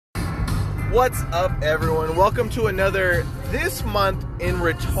What's up, everyone? Welcome to another This Month in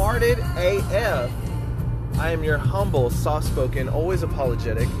Retarded AF. I am your humble, soft-spoken, always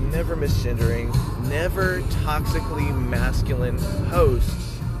apologetic, never misgendering, never toxically masculine host,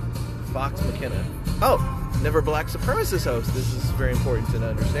 Fox McKenna. Oh, never black supremacist host. This is very important to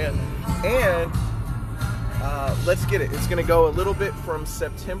understand. And let's get it. It's going to go a little bit from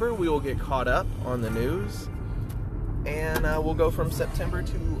September. We will get caught up on the news. And we'll go from September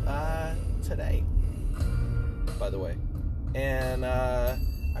to today, by the way. And I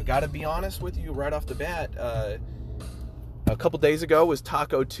gotta be honest with you right off the bat. A couple days ago was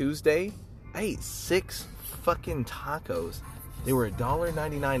Taco Tuesday. I ate 6 fucking tacos. They were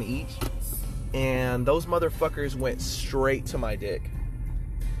 $1.99 each. And those motherfuckers went straight to my dick.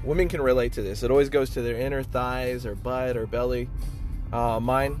 Women can relate to this. It always goes to their inner thighs or butt or belly.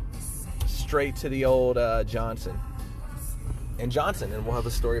 Mine, straight to the old Johnson. And Johnson, and we'll have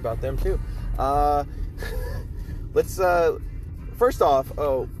a story about them too. Let's first off,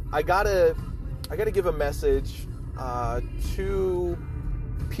 I gotta give a message to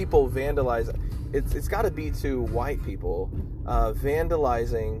people vandalizing. It's got to be to white people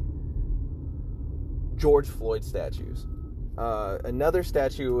vandalizing George Floyd statues. Another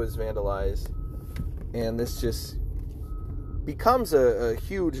statue was vandalized, and this just becomes a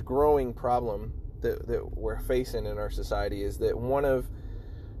huge growing problem that we're facing in our society. Is that one of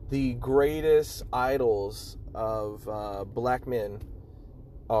the greatest idols of black men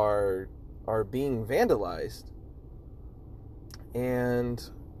are being vandalized, and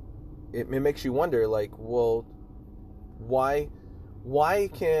it makes you wonder, like, well, why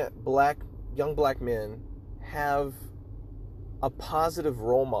can't young black men have a positive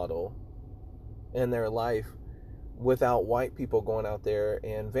role model in their life without white people going out there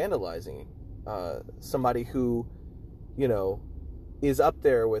and vandalizing somebody who, you know, is up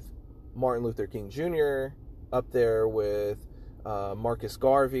there with Martin Luther King Jr., up there with Marcus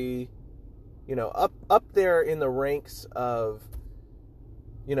Garvey, you know, up there in the ranks of,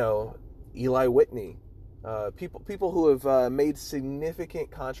 you know, Eli Whitney, people who have made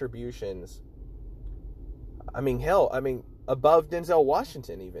significant contributions. I mean, above Denzel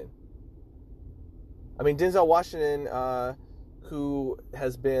Washington even. I mean, Denzel Washington, who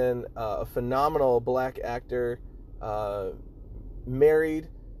has been a phenomenal black actor, married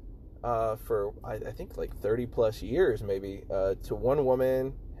for I think like 30 plus years maybe to one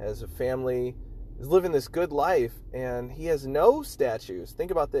woman, has a family, is living this good life, and he has no statues.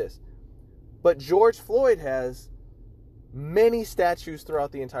 Think about this. But George Floyd has many statues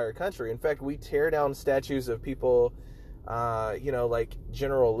throughout the entire country. In fact, we tear down statues of people, you know, like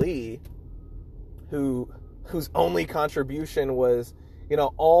General Lee, whose only contribution was, you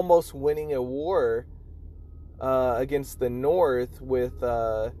know, almost winning a war against the North with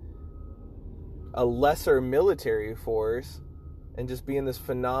a lesser military force, and just being this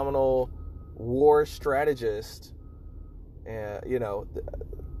phenomenal war strategist. And, you know,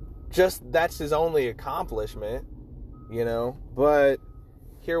 just that's his only accomplishment, you know. But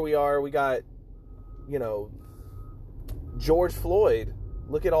here we are, we got, you know, George Floyd.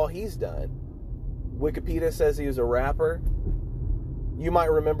 Look at all he's done. Wikipedia says he was a rapper. You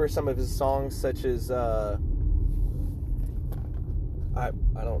might remember some of his songs, such as I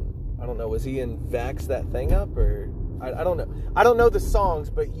don't know. Was he in Vax That Thing Up, or I don't know. I don't know the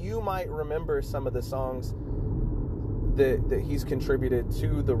songs, but you might remember some of the songs that he's contributed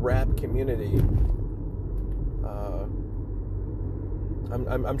to the rap community.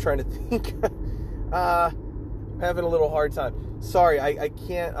 I'm trying to think. Having a little hard time. Sorry, I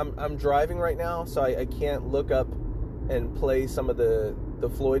can't. I'm driving right now, so I can't look up and play some of the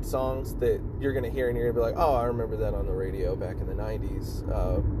Floyd songs that you're gonna hear, and you're gonna be like, oh, I remember that on the radio back in the 90s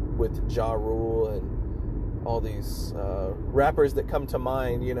with Ja Rule and all these rappers that come to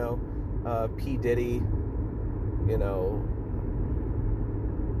mind. You know, P. Diddy. You know,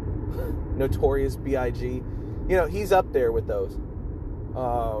 Notorious B.I.G. You know, he's up there with those.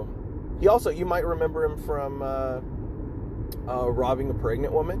 He also, you might remember him from robbing a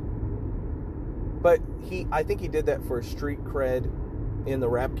pregnant woman. But I think he did that for street cred in the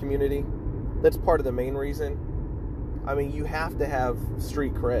rap community. That's part of the main reason. I mean, you have to have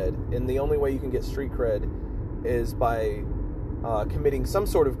street cred, and the only way you can get street cred is by committing some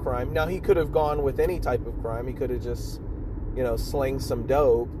sort of crime. Now, he could have gone with any type of crime. He could have just, you know, slanged some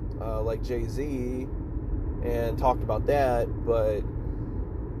dope like Jay-Z and talked about that, but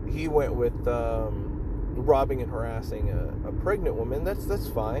he went with robbing and harassing a pregnant woman. That's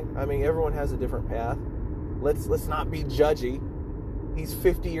fine. I mean, everyone has a different path. Let's not be judgy. He's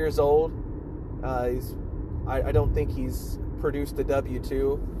 50 years old. I don't think he's produced a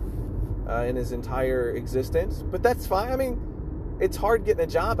W-2. in his entire existence. But that's fine. I mean, it's hard getting a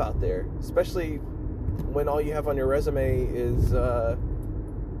job out there, especially when all you have on your resume is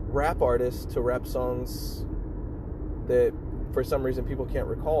rap artists to rap songs that for some reason people can't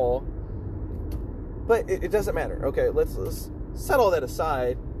recall. But it doesn't matter. Okay, let's set all that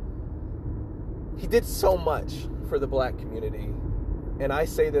aside. He did so much for the black community. And I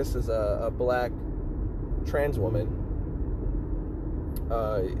say this as a black trans woman.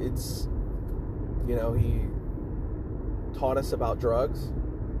 It's, you know, he taught us about drugs,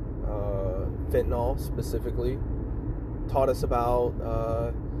 fentanyl specifically. Taught us about,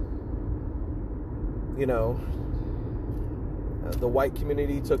 you know, the white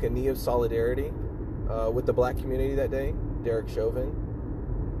community took a knee of solidarity with the black community that day, Derek Chauvin.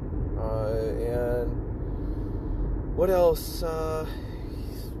 And what else?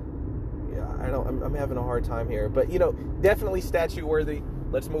 I'm having a hard time here, but you know, definitely statue worthy.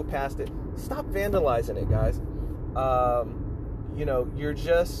 Let's move past it. Stop vandalizing it, guys. You know, you're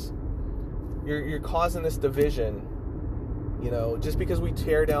causing this division. You know, just because we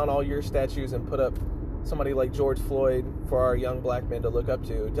tear down all your statues and put up somebody like George Floyd for our young black men to look up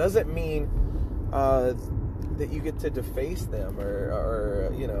to, doesn't mean that you get to deface them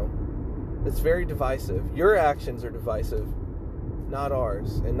or you know, it's very divisive. Your actions are divisive, not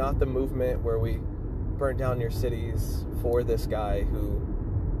ours, and not the movement where we burnt down your cities for this guy who,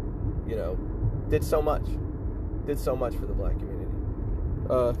 you know, did so much for the black community.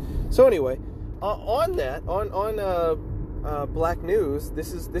 So anyway, on black news,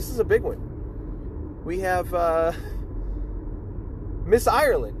 this is a big one. We have Miss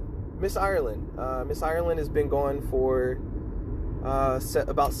Ireland. Miss Ireland has been going for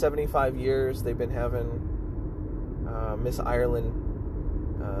about 75 years. They've been having Miss Ireland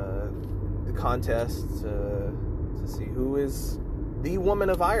the contest to see who is the woman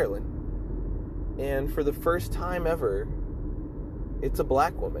of Ireland. And for the first time ever, it's a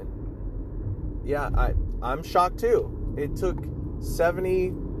black woman. Yeah, I'm shocked too. It took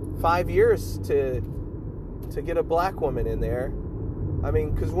 75 years to get a black woman in there. I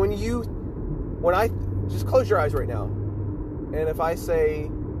mean, because when I just close your eyes right now, and if I say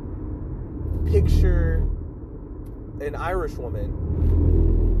picture an Irish woman,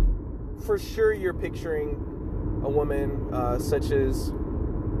 for sure you're picturing a woman such as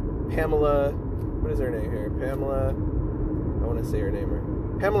Pamela. What is her name here? Pamela. I want to say her name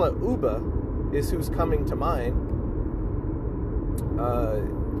right. Pamela Uba is who's coming to mind.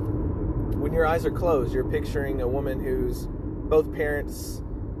 When your eyes are closed, you're picturing a woman whose both parents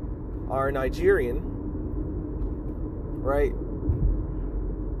are Nigerian, right?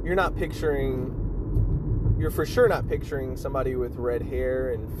 You're for sure not picturing somebody with red hair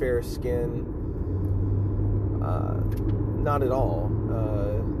and fair skin. Not at all.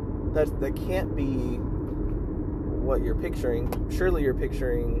 That can't be what you're picturing. Surely you're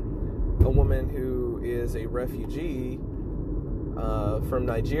picturing a woman who is a refugee from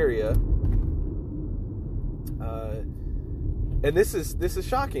Nigeria. And this is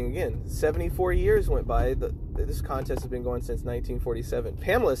shocking. Again, 74 years went by. This contest has been going since 1947.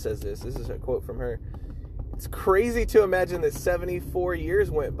 Pamela says this. This is a quote from her. It's crazy to imagine that 74 years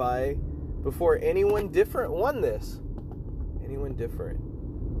went by before anyone different won this. Anyone different?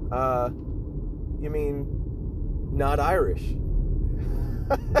 You mean not Irish?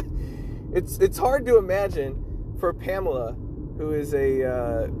 It's hard to imagine for Pamela, who is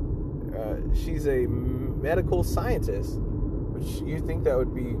she's a medical scientist, which you think that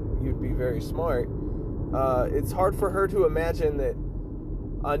you'd be very smart. It's hard for her to imagine that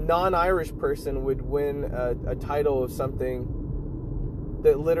a non-Irish person would win a title of something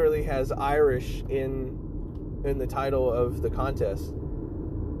that literally has Irish in the title of the contest.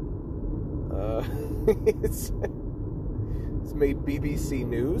 It's made BBC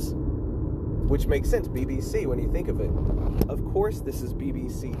News, which makes sense. BBC, when you think of it. Of course this is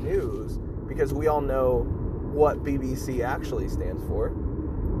BBC News, because we all know what BBC actually stands for.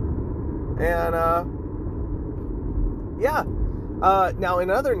 And, yeah. Now,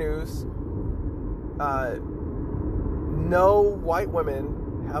 in other news, no white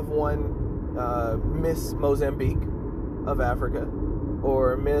women have won Miss Mozambique of Africa,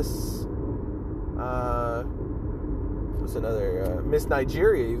 or Miss, what's another, Miss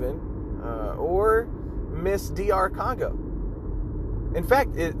Nigeria even, or Miss DR Congo. In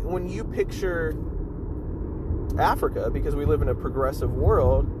fact, when you picture Africa, because we live in a progressive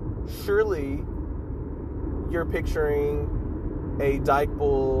world, surely you're picturing a dyke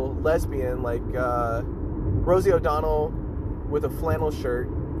bull lesbian like Rosie O'Donnell with a flannel shirt,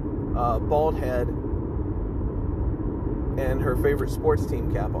 bald head, and her favorite sports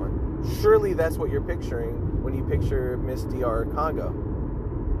team cap on. Surely that's what you're picturing when you picture Miss DR Congo.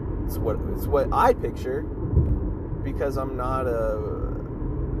 It's what I picture, because I'm not a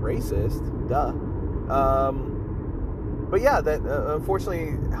racist. Duh. But yeah, that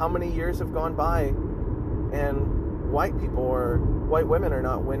unfortunately, how many years have gone by, and white women are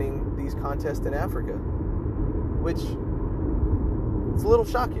not winning these contests in Africa, which it's a little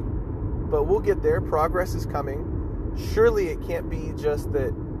shocking. But we'll get there. Progress is coming. Surely it can't be just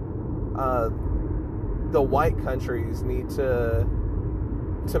that the white countries need to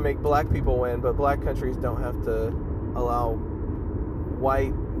make black people win, but black countries don't have to allow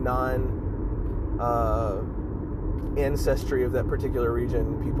white ancestry of that particular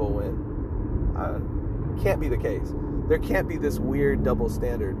region people win. Can't be the case. There can't be this weird double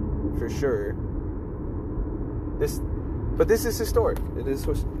standard, for sure. But this is historic. This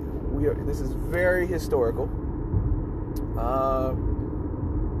is very historical,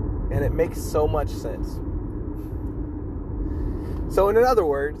 and it makes so much sense. So, in other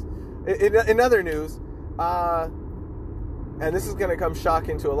words, in other news, and this is going to come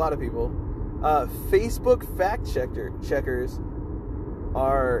shocking to a lot of people, Facebook fact checkers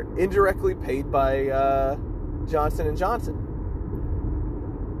are indirectly paid by Johnson & Johnson.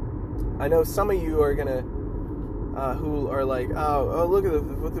 I know some of you are going to, who are like, oh, look at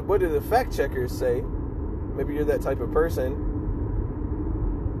what do the fact checkers say? Maybe you're that type of person.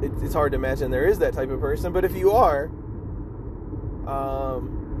 It's hard to imagine there is that type of person, but if you are,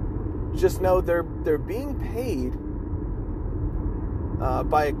 just know they're being paid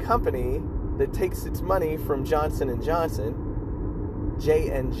by a company that takes its money from Johnson & Johnson,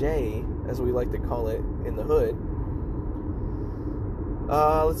 J&J, as we like to call it in the hood.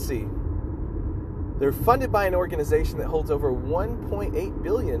 Let's see. They're funded by an organization that holds over 1.8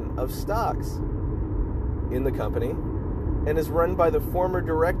 billion of stocks in the company and is run by the former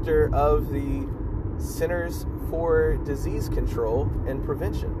director of the Centers for Disease Control and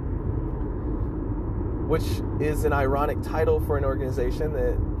Prevention, which is an ironic title for an organization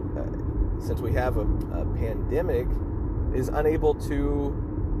that, since we have a pandemic, is unable to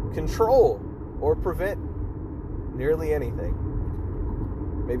control or prevent nearly anything.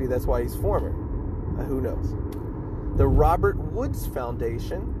 Maybe that's why he's former. Who knows? The Robert Woods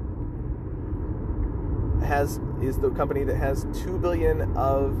Foundation is the company that has $2 billion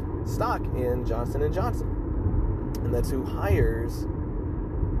of stock in Johnson & Johnson. And that's who hires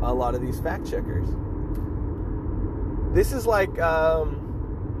a lot of these fact checkers. This is like,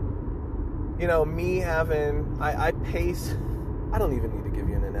 me having, I pace, I don't even need to give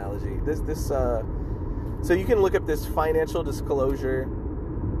you an analogy. So you can look up this financial disclosure,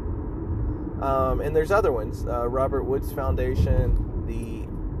 and there's other ones, Robert Woods Foundation, the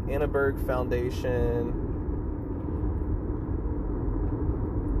Annenberg Foundation,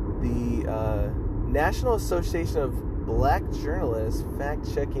 the National Association of Black Journalists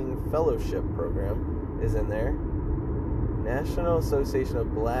Fact-Checking Fellowship Program is in there. National Association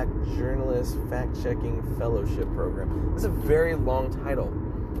of Black Journalists Fact-Checking Fellowship Program. That's a very long title.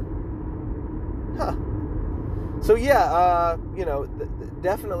 Huh. So yeah,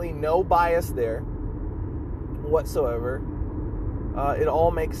 definitely no bias there whatsoever. It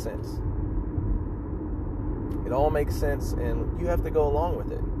all makes sense. It all makes sense, and you have to go along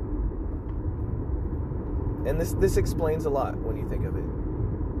with it. And this explains a lot when you think of it.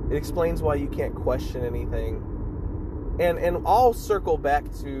 It explains why you can't question anything. And I'll circle back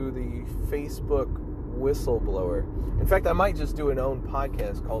to the Facebook whistleblower. In fact, I might just do an own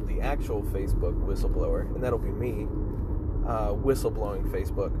podcast called The Actual Facebook Whistleblower, and that'll be me, whistleblowing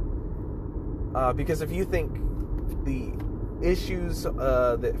Facebook. Because if you think the issues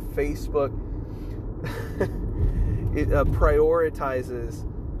that Facebook it prioritizes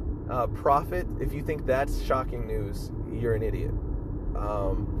profit, if you think that's shocking news, you're an idiot.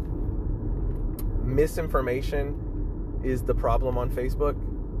 Misinformation is the problem on Facebook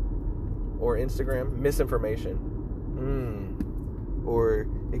or Instagram. Misinformation. Or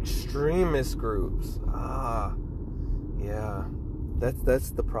extremist groups. Yeah.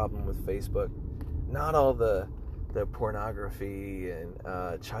 That's the problem with Facebook. Not all the pornography and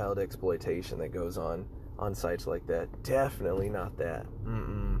child exploitation that goes on sites like that. Definitely not that.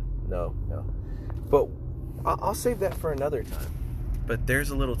 No. But I'll save that for another time. But there's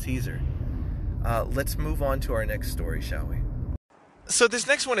a little teaser. Let's move on to our next story, shall we? So this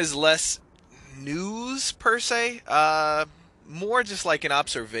next one is less news per se, more just like an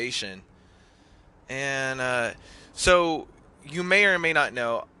observation. And so you may or may not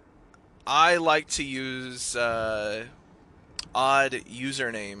know, I like to use odd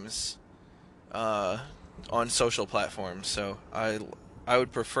usernames on social platforms. So I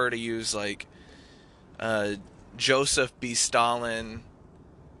would prefer to use like Joseph B. Stalin,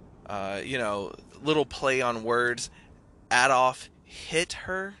 little play on words. Adolf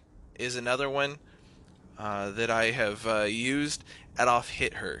Hitler is another one that I have used. Adolf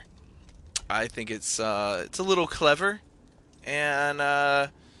Hitler. I think it's a little clever, and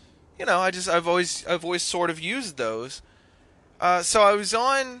I've always sort of used those. So I was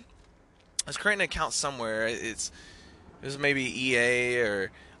creating an account somewhere. It was maybe EA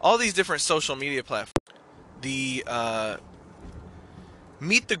or all these different social media platforms. The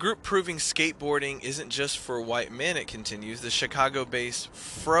Meet the Group proving skateboarding isn't just for white men, it continues. The Chicago-based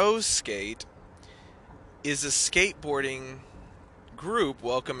Froskate is a skateboarding group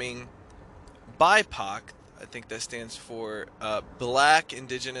welcoming BIPOC. I think that stands for Black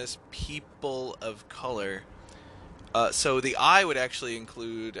Indigenous People of Color. So the I would actually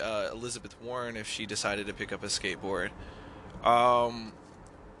include Elizabeth Warren if she decided to pick up a skateboard.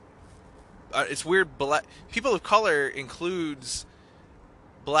 It's weird. Black people of color includes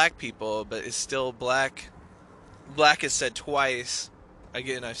black people, but it's still black. Black is said twice.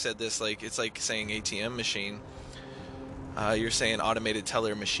 Again, I've said this, like it's like saying ATM machine. You're saying automated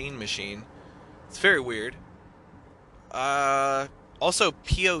teller machine. It's very weird. Also,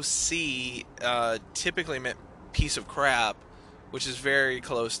 POC typically meant piece of crap, which is very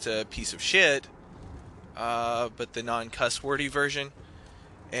close to piece of shit, but the non-cuss wordy version.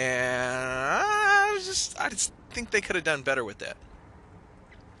 And I just think they could have done better with that.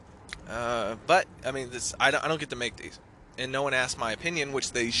 But I mean, I don't get to make these, and no one asked my opinion,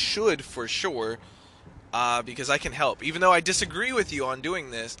 which they should for sure, because I can help. Even though I disagree with you on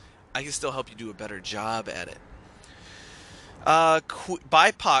doing this, I can still help you do a better job at it.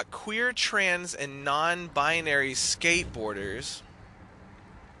 BIPOC, queer, trans, and non-binary skateboarders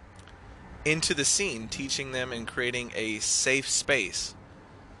into the scene, teaching them and creating a safe space.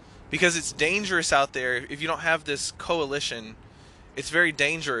 Because it's dangerous out there. If you don't have this coalition, it's very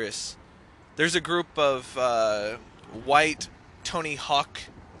dangerous. There's a group of white Tony Hawk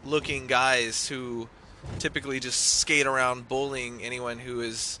looking guys who typically just skate around bullying anyone who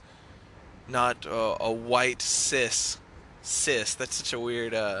is not a white cis. That's such a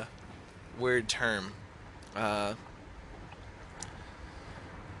weird term. A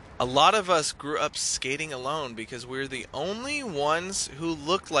lot of us grew up skating alone because we're the only ones who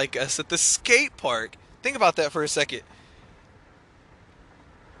looked like us at the skate park. Think about that for a second.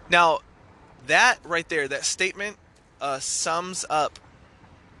 Now, that right there, that statement sums up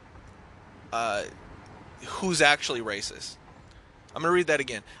who's actually racist. I'm going to read that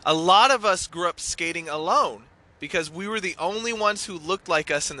again. A lot of us grew up skating alone because we were the only ones who looked like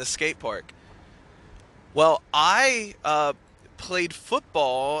us in the skate park. Well, I played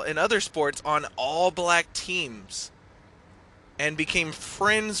football and other sports on all black teams and became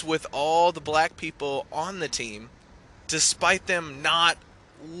friends with all the black people on the team despite them not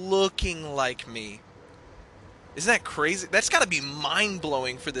looking like me. Isn't that crazy? That's got to be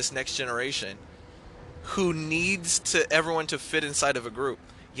mind-blowing for this next generation who needs everyone to fit inside of a group.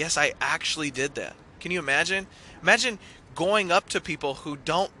 Yes, I actually did that. Can you imagine? Imagine going up to people who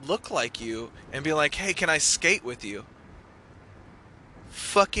don't look like you and being like, hey, can I skate with you?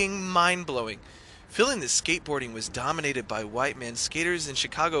 Fucking mind-blowing. Feeling that skateboarding was dominated by white men, skaters in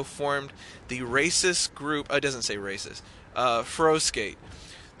Chicago formed the racist group, it doesn't say racist, Froskate.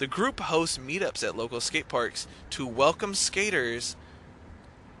 The group hosts meetups at local skate parks to welcome skaters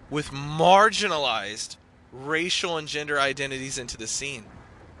with marginalized racial and gender identities into the scene.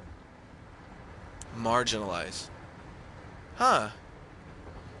 Marginalized. Huh.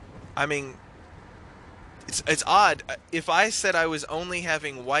 I mean, it's odd. If I said I was only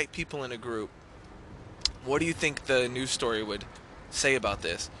having white people in a group, what do you think the news story would say about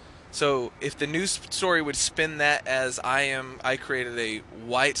this? So if the news story would spin that as I created a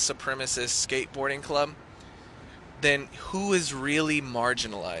white supremacist skateboarding club, then who is really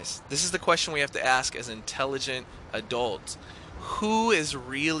marginalized? This is the question we have to ask as intelligent adults. Who is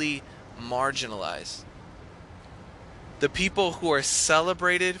really marginalized? The people who are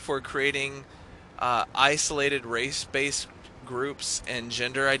celebrated for creating isolated race-based groups and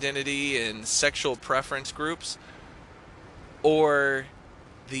gender identity and sexual preference groups, or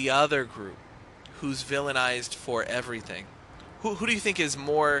the other group who's villainized for everything? Who do you think is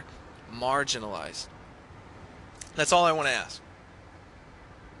more marginalized? That's all I want to ask.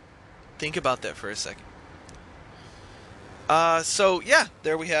 Think about that for a second. So yeah,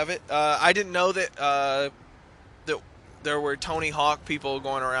 there we have it. I didn't know that there were Tony Hawk people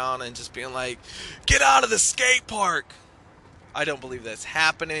going around and just being like, "Get out of the skate park." I don't believe that's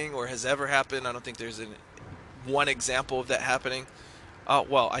happening or has ever happened. I don't think there's one example of that happening.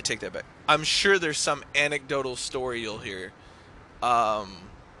 Well, I take that back. I'm sure there's some anecdotal story you'll hear, but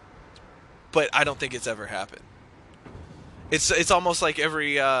I don't think it's ever happened. It's almost like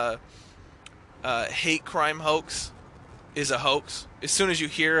every hate crime hoax is a hoax. As soon as you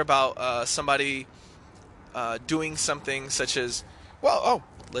hear about somebody doing something such as,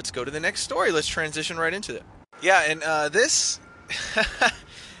 let's go to the next story. Let's transition right into it. Yeah, and this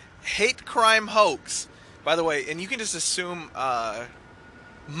hate crime hoax, by the way, and you can just assume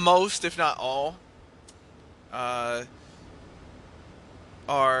most, if not all, are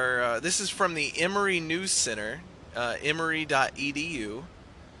this is from the Emory News Center, emory.edu.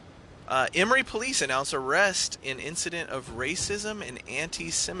 Emory police announce arrest in incident of racism and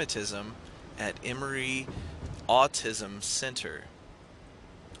anti-Semitism at Emory Autism Center.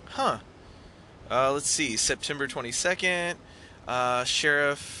 Let's see, September 22nd,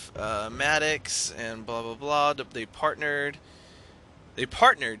 Sheriff Maddox and blah blah blah. They partnered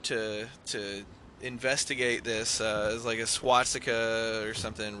to investigate this. It's like a swastika or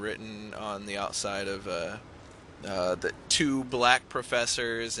something written on the outside of the two black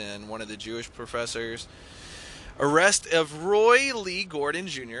professors and one of the Jewish professors. Arrest of Roy Lee Gordon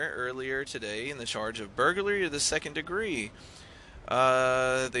Jr. earlier today in the charge of burglary of the second degree.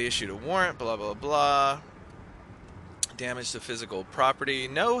 They issued a warrant, blah blah blah. Damage to physical property.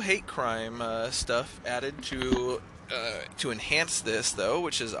 No hate crime stuff added to enhance this, though,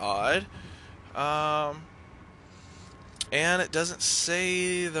 which is odd. And it doesn't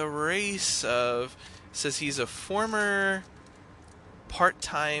say the race of. It says he's a former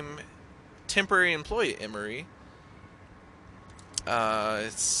part-time temporary employee at Emory.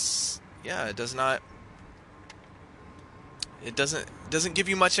 It does not. It doesn't give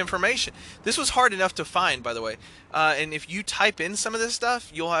you much information. This was hard enough to find, by the way. And if you type in some of this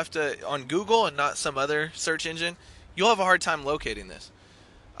stuff, you'll have to, on Google and not some other search engine, you'll have a hard time locating this.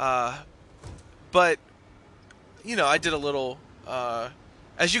 But, I did a little,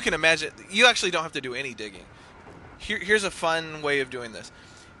 as you can imagine, you actually don't have to do any digging. Here's a fun way of doing this.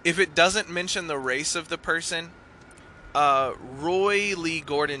 If it doesn't mention the race of the person, Roy Lee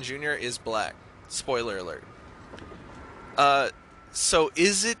Gordon Jr. is black. Spoiler alert. So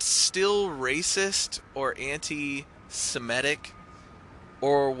is it still racist or anti-Semitic,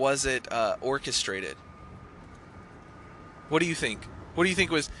 or was it orchestrated? What do you think? Do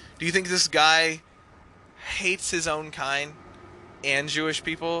you think this guy hates his own kind and Jewish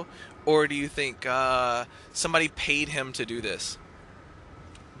people, or do you think somebody paid him to do this?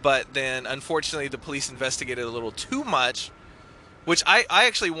 But then, unfortunately, the police investigated a little too much, which I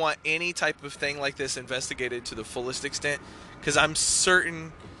actually want any type of thing like this investigated to the fullest extent, because I'm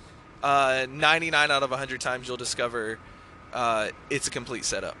certain 99 out of 100 times you'll discover it's a complete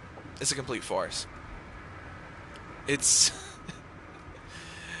setup. It's a complete farce. It's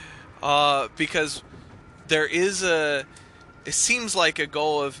because there is it seems like a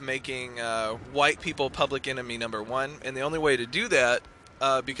goal of making white people public enemy number one, and the only way to do that,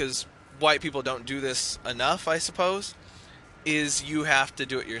 because white people don't do this enough, I suppose, is you have to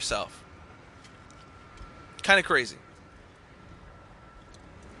do it yourself. Kind of crazy.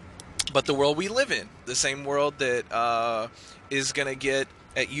 But the world we live in, the same world that is going to get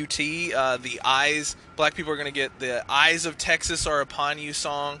at UT, black people are going to get the Eyes of Texas Are Upon You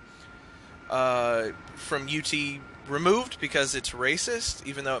song from UT removed because it's racist,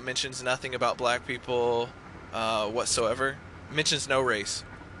 even though it mentions nothing about black people whatsoever. It mentions no race,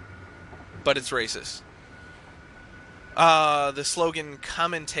 but it's racist. The slogan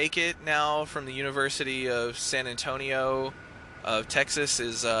 "Come and Take It" now from the University of San Antonio of Texas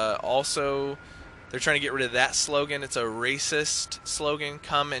is also, they're trying to get rid of that slogan. It's a racist slogan,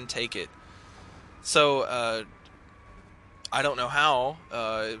 "Come and Take It." So I don't know how.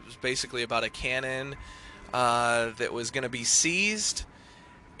 It was basically about a cannon that was going to be seized,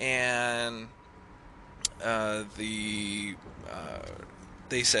 and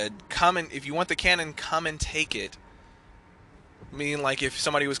they said, if you want the cannon, come and take it. Meaning, like, if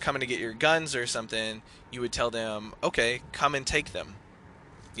somebody was coming to get your guns or something, you would tell them, okay, come and take them.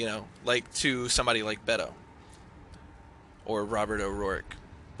 Like to somebody like Beto. Or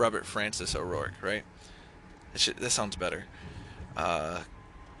Robert Francis O'Rourke, right? That sounds better.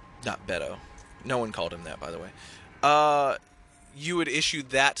 Not Beto. No one called him that, by the way. You would issue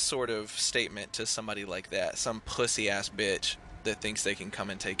that sort of statement to somebody like that. Some pussy-ass bitch that thinks they can come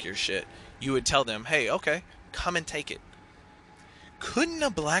and take your shit. You would tell them, hey, okay, come and take it. Couldn't a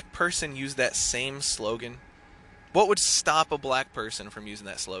black person use that same slogan? What would stop a black person from using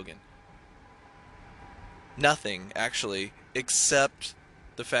that slogan? Nothing, actually, except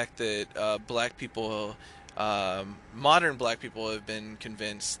the fact that black people Modern black people have been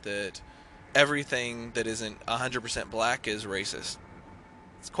convinced that everything that isn't 100% black is racist.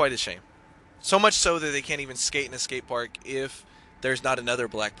 It's quite a shame. So much so that they can't even skate in a skate park if there's not another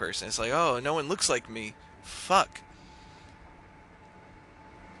black person. It's like, oh, no one looks like me. Fuck.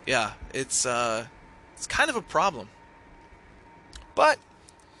 Yeah, it's kind of a problem. But,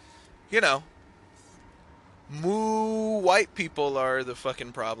 you know, moo white people are the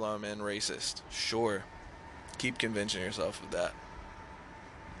fucking problem and racist. Sure. Keep convincing yourself of that.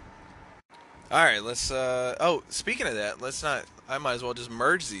 All right, let's oh, speaking of that, let's not I might as well just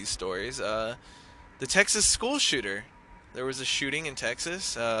merge these stories. The Texas school shooter. There was a shooting in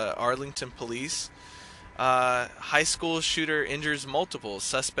Texas. Arlington police. High school shooter injures multiple.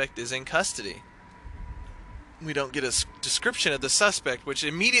 Suspect is in custody. We don't get a description of the suspect, which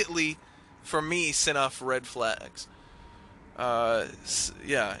immediately, for me, sent off red flags.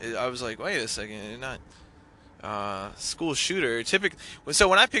 Yeah, I was like, wait a second, not school shooter. Typically, so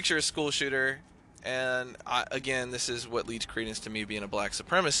when I picture a school shooter, and again, this is what leads credence to me being a black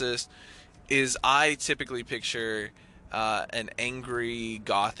supremacist, is I typically picture an angry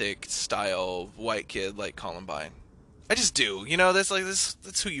gothic style white kid like Columbine. I just do. You know, that's like this.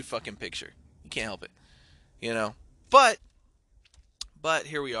 That's who you fucking picture. You can't help it. You know, but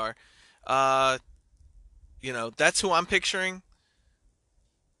here we are. Uh, you know, that's who I'm picturing.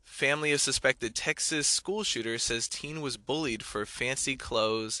 Family of suspected Texas school shooter says teen was bullied for fancy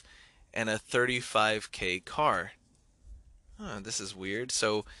clothes and a 35K car. Huh, this is weird.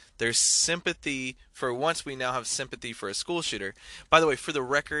 So there's sympathy. For once, we now have sympathy for a school shooter. By the way, for the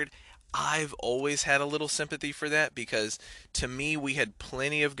record, I've always had a little sympathy for that because to me, we had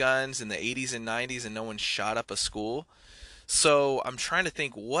plenty of guns in the 80s and 90s and no one shot up a school. So I'm trying to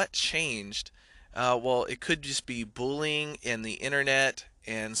think what changed. Well, it could just be bullying and the internet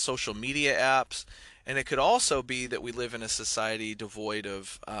and social media apps. And it could also be that we live in a society devoid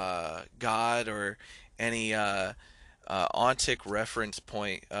of God or any ontic reference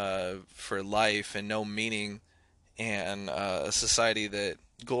point for life and no meaning, and a society that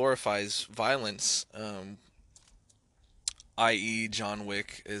glorifies violence, i.e., John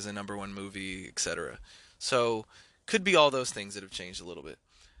Wick is a number one movie, etc. So, could be all those things that have changed a little bit.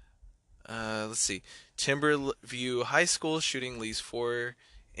 Let's see. Timberview High School shooting leaves 4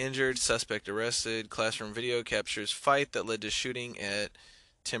 injured, suspect arrested. Classroom video captures fight that led to shooting at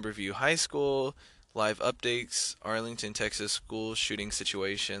Timberview High School. Live updates. Arlington, Texas school shooting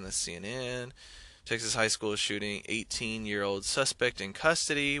situation. That's CNN. Texas high school shooting. 18-year-old suspect in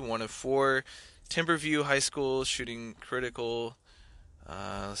custody. 1 of 4. Timberview High School shooting critical.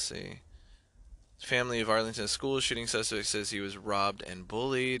 Let's see. Family of Arlington school shooting suspect says he was robbed and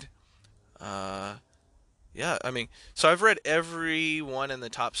bullied. Yeah, I mean, so I've read every one in the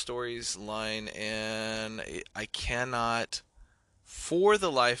top stories line, and I cannot, for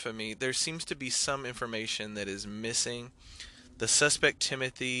the life of me, there seems to be some information that is missing. The suspect,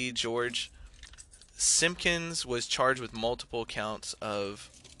 Timothy George Simpkins, was charged with multiple counts of,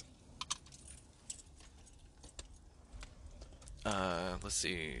 let's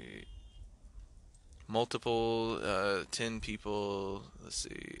see, multiple 10 people, let's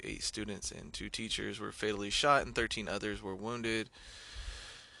see, 8 students and 2 teachers were fatally shot and 13 others were wounded.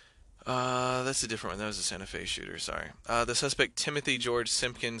 That's a different one. That was a Santa Fe shooter, sorry. The suspect, Timothy George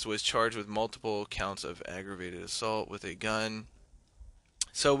Simpkins, was charged with multiple counts of aggravated assault with a gun.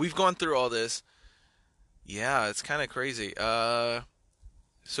 So we've gone through all this. Yeah, it's kind of crazy.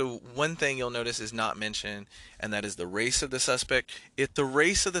 So one thing you'll notice is not mentioned, and that is the race of the suspect. If the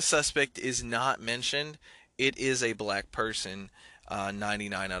race of the suspect is not mentioned, it is a black person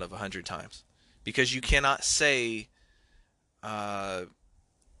 99 out of 100 times. Because you cannot say that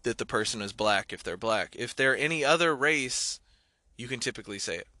the person is black if they're black. If they're any other race, you can typically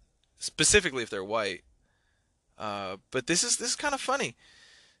say it. Specifically if they're white. But this is kind of funny.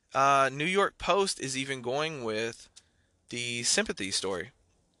 New York Post is even going with the sympathy story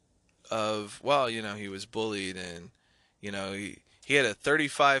of, well, you know, he was bullied and, you know, he had a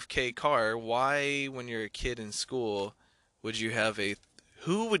 35K car. Why, when you're a kid in school, would you have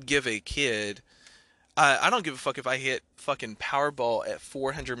who would give a kid, I don't give a fuck if I hit fucking Powerball at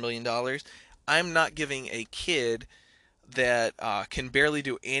 $400 million. I'm not giving a kid that can barely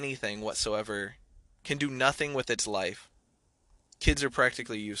do anything whatsoever, can do nothing with its life. Kids are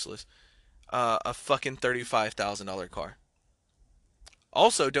practically useless. A fucking $35,000 car.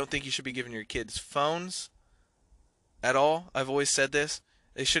 Also, don't think you should be giving your kids phones at all. I've always said this.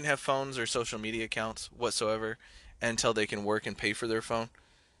 They shouldn't have phones or social media accounts whatsoever until they can work and pay for their phone.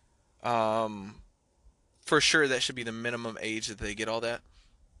 For sure, that should be the minimum age that they get all that.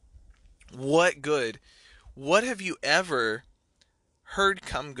 What good What have you ever heard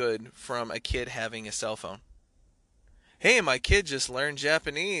come good from a kid having a cell phone? Hey, my kid just learned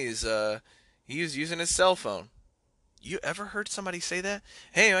Japanese. He was using his cell phone. You ever heard somebody say that?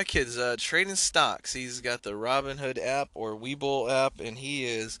 Hey, my kid's trading stocks. He's got the Robinhood app or Webull app, and he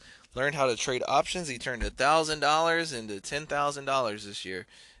is learned how to trade options. He turned $1,000 into $10,000 this year.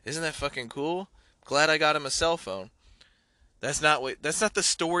 Isn't that fucking cool? Glad I got him a cell phone. That's not the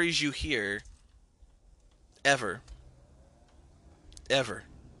stories you hear ever. Ever.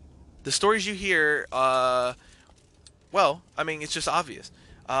 The stories you hear, well, I mean, it's just obvious.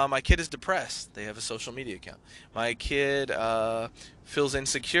 My kid is depressed. They have a social media account. My kid feels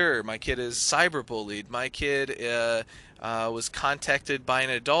insecure. My kid is cyberbullied. My kid was contacted by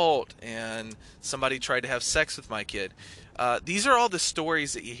an adult and somebody tried to have sex with my kid. These are all the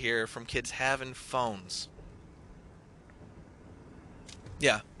stories that you hear from kids having phones.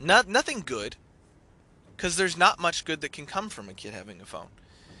 Yeah, nothing good, because there's not much good that can come from a kid having a phone.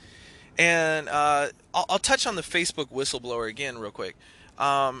 And I'll touch on the Facebook whistleblower again real quick.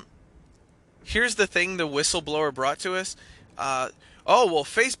 Here's the thing the whistleblower brought to us. Oh, well,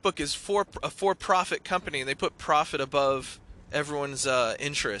 Facebook is a for-profit company, and they put profit above everyone's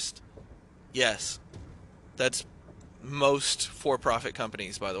interest. Yes, that's most for-profit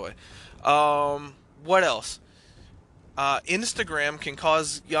companies, by the way. What else? Instagram can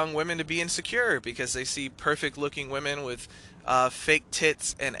cause young women to be insecure because they see perfect-looking women with fake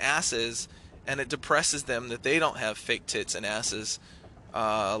tits and asses, and it depresses them that they don't have fake tits and asses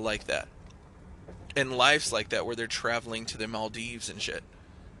like that, and lives like that where they're traveling to the Maldives and shit.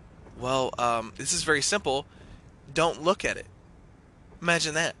 Well, this is very simple. Don't look at it.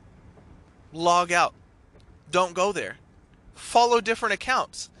 Imagine that. Log out. Don't go there. Follow different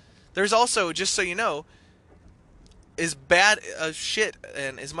accounts. There's also, just so you know, as bad as shit,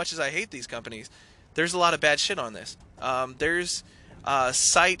 and as much as I hate these companies, there's a lot of bad shit on this. There's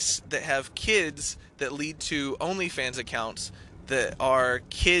sites that have kids that lead to OnlyFans accounts that are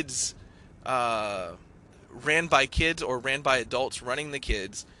kids, ran by kids or ran by adults running the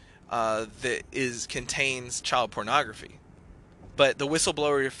kids, that contains child pornography. But the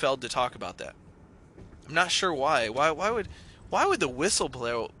whistleblower failed to talk about that. I'm not sure why. Why would the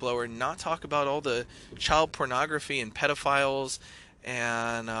whistleblower not talk about all the child pornography and pedophiles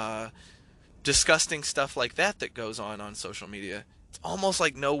and disgusting stuff like that goes on social media? It's almost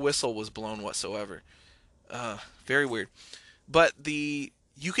like no whistle was blown whatsoever. Very weird. But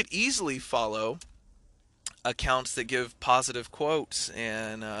you could easily follow accounts that give positive quotes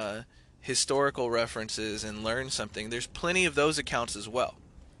and historical references and learn something. There's plenty of those accounts as well.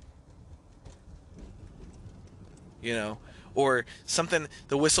 You know, or something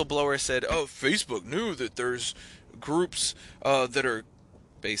the whistleblower said, oh, Facebook knew that there's groups that are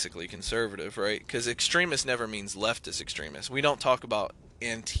basically conservative, right? Because extremist never means leftist extremist. We don't talk about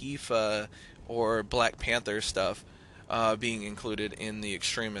Antifa or Black Panther stuff being included in the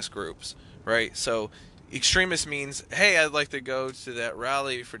extremist groups, right? So extremist means, hey, I'd like to go to that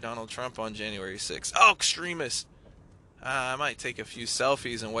rally for Donald Trump on January 6th. Oh, extremist. I might take a few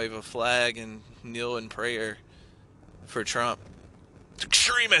selfies and wave a flag and kneel in prayer for Trump. It's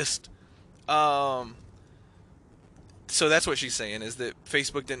extremist. So that's what she's saying, is that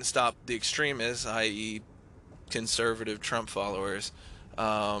Facebook didn't stop the extremists, i.e. conservative Trump followers,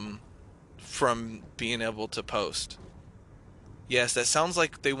 from being able to post. Yes, that sounds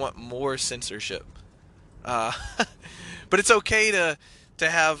like they want more censorship. But it's okay to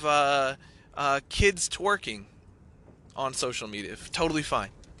have kids twerking on social media. Totally fine.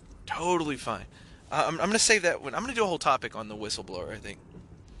 Totally fine. I'm going to save that one. I'm going to do a whole topic on the whistleblower, I think.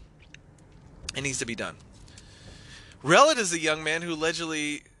 It needs to be done. Relit is a young man who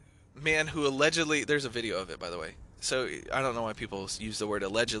allegedly, there's a video of it, by the way. So I don't know why people use the word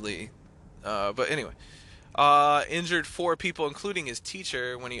allegedly. But anyway. Injured 4 people, including his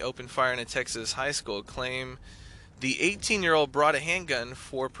teacher, when he opened fire in a Texas high school. Claim the 18-year-old brought a handgun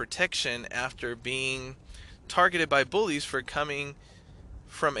for protection after being targeted by bullies for coming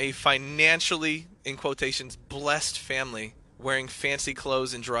from a financially, in quotations, blessed family, wearing fancy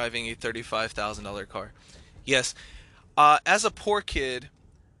clothes and driving a $35,000 car. Yes, as a poor kid,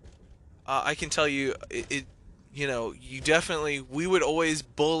 I can tell you, we would always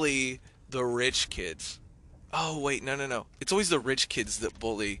bully the rich kids. Oh, wait, no. It's always the rich kids that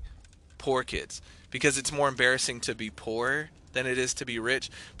bully poor kids, because it's more embarrassing to be poor than it is to be rich.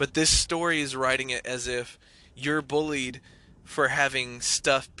 But this story is writing it as if you're bullied for having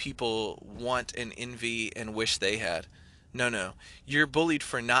stuff people want and envy and wish they had. No. You're bullied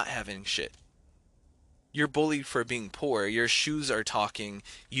for not having shit. You're bullied for being poor. Your shoes are talking.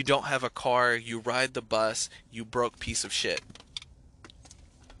 You don't have a car. You ride the bus. You broke piece of shit.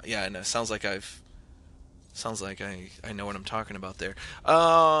 Yeah, I know. Sounds like I know what I'm talking about there.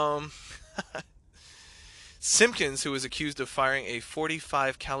 Um, Simpkins, who was accused of firing a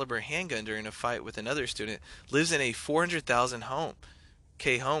 .45 caliber handgun during a fight with another student, lives in a 400,000 home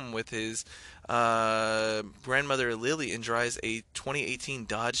with his grandmother Lily and drives a 2018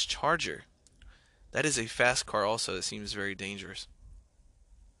 Dodge Charger. That is a fast car also. It seems very dangerous.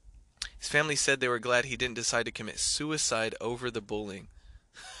 His family said they were glad he didn't decide to commit suicide over the bullying.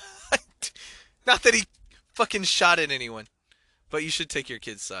 Not that he fucking shot at anyone, but you should take your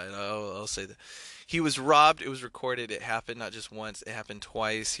kid's side. I'll say that. He was robbed. It was recorded. It happened not just once. It happened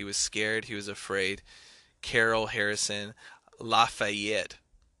twice. He was scared. He was afraid. Carol Harrison Lafayette,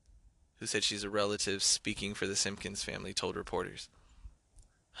 who said she's a relative speaking for the Simpkins family, told reporters.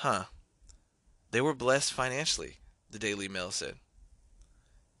 Huh. They were blessed financially, the Daily Mail said.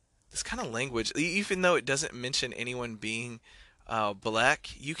 This kind of language, even though it doesn't mention anyone being black,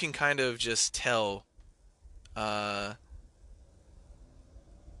 you can kind of just tell that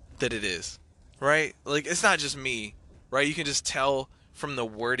it is, right? Like, it's not just me, right? You can just tell from the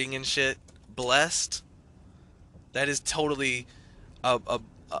wording and shit. Blessed, that is totally a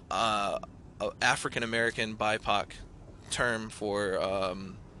African American BIPOC term for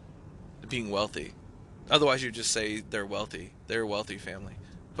being wealthy. Otherwise, you just say they're wealthy. They're a wealthy family.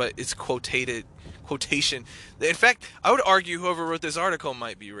 But it's quotation. In fact, I would argue whoever wrote this article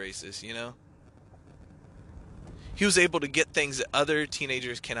might be racist, you know? He was able to get things that other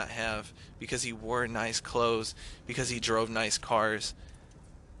teenagers cannot have because he wore nice clothes, because he drove nice cars.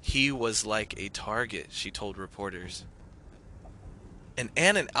 He was like a target, she told reporters. And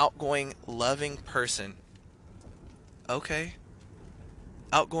an outgoing, loving person. Okay.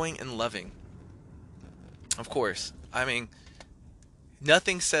 Outgoing and loving. Of course. I mean,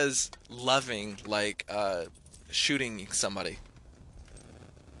 nothing says loving like shooting somebody.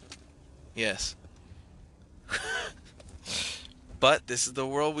 Yes. But this is the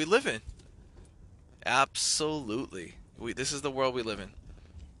world we live in. Absolutely. This is the world we live in.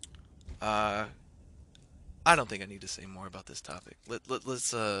 I don't think I need to say more about this topic.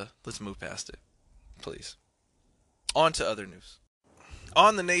 Let's move past it, please. On to other news.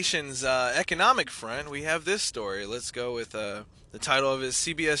 On the nation's economic front, we have this story. Let's go with the title of it is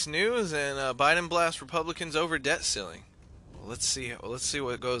CBS News and Biden blasts Republicans over debt ceiling. Well, let's see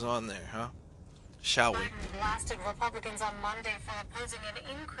what goes on there, huh? Shall we? Biden blasted Republicans on Monday for opposing an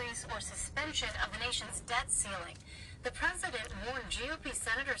increase or suspension of the nation's debt ceiling. The president warned GOP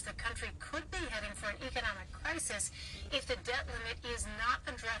senators the country could be heading for an economic crisis if the debt limit is not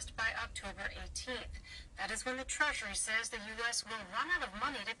addressed by October 18th. That is when the Treasury says the U.S. will run out of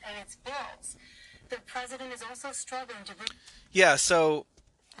money to pay its bills. The president is also struggling to... Yeah, so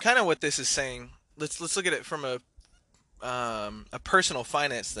kind of what this is saying, let's look at it from a personal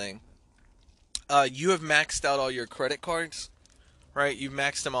finance thing. You have maxed out all your credit cards, right? You've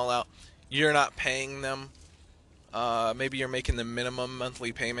maxed them all out. You're not paying them. Maybe you're making the minimum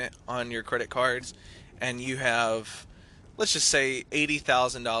monthly payment on your credit cards, and you have, let's just say,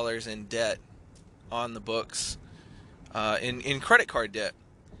 $80,000 in debt on the books, in credit card debt.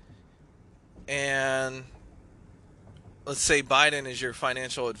 And let's say Biden is your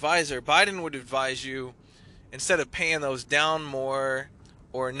financial advisor. Biden would advise you, instead of paying those down more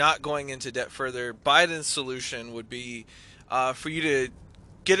or not going into debt further, Biden's solution would be for you to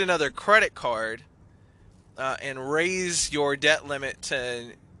get another credit card and raise your debt limit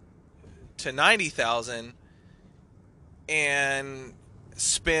to $90,000 and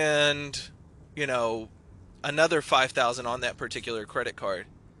spend, another $5,000 on that particular credit card.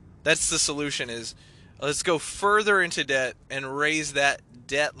 That's the solution. Is let's go further into debt and raise that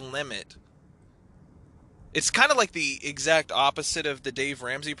debt limit. It's kind of like the exact opposite of the Dave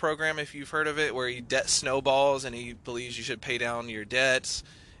Ramsey program, if you've heard of it, where he debt snowballs and he believes you should pay down your debts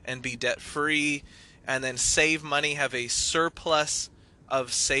and be debt free, and then save money, have a surplus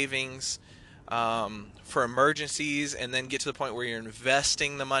of savings for emergencies, and then get to the point where you're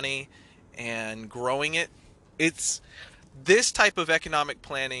investing the money and growing it. It's this type of economic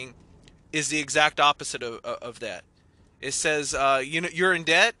planning is the exact opposite of that. It says, you're in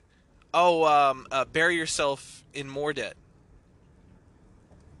debt. Bury yourself in more debt.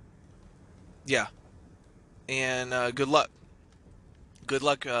 Yeah. And good luck. Good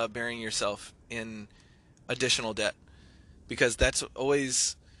luck burying yourself in additional debt. Because that's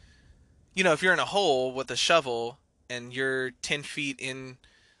always, if you're in a hole with a shovel and you're 10 feet in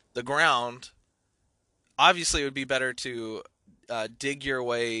the ground, obviously it would be better to dig your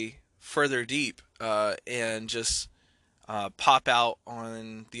way further deep and just pop out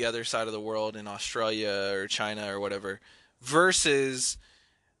on the other side of the world in Australia or China or whatever, versus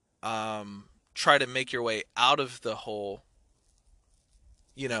try to make your way out of the hole.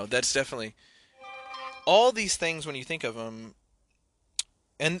 That's definitely all these things when you think of them.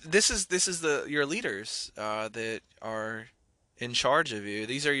 And this is your leaders that are in charge of you.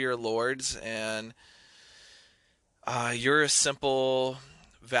 These are your lords, and you're a simple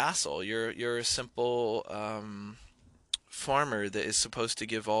vassal. You're a simple farmer that is supposed to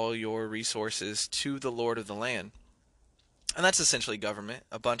give all your resources to the lord of the land. And that's essentially government,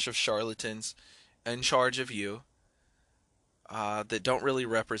 a bunch of charlatans in charge of you that don't really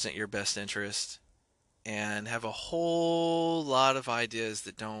represent your best interest and have a whole lot of ideas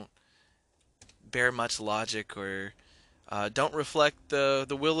that don't bear much logic or don't reflect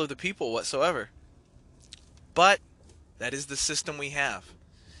the will of the people whatsoever. But that is the system we have.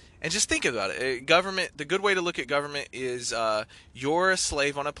 And just think about it. Government, the good way to look at government is you're a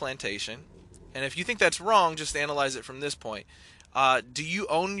slave on a plantation. And if you think that's wrong, just analyze it from this point. Do you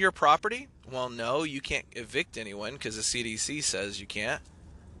own your property? Well, no, you can't evict anyone because the CDC says you can't.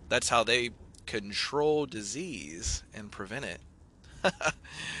 That's how they control disease and prevent it.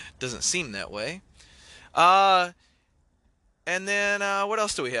 Doesn't seem that way. And then what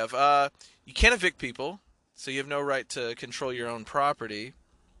else do we have? You can't evict people, so you have no right to control your own property.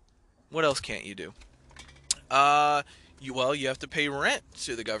 What else can't you do? You have to pay rent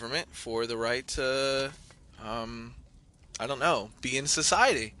to the government for the right to, be in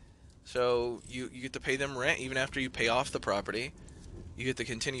society. So you get to pay them rent even after you pay off the property. You get to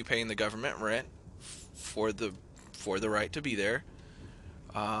continue paying the government rent for the right to be there.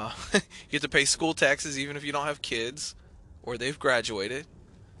 You get to pay school taxes even if you don't have kids or they've graduated.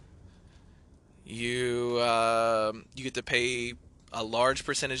 You get to pay a large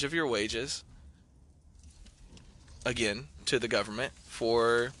percentage of your wages, again, to the government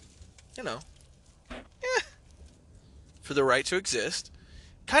for, for the right to exist.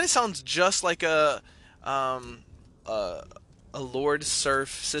 Kind of sounds just like a lord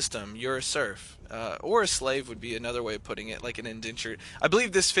serf system. You're a serf, or a slave would be another way of putting it, like an indentured. I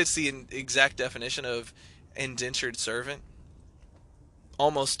believe this fits the exact definition of indentured servant,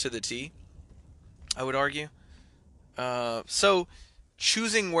 almost to the T, I would argue. So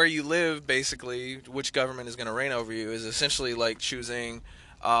choosing where you live, basically, which government is going to reign over you, is essentially like choosing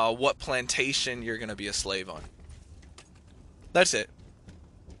what plantation you're going to be a slave on. That's it.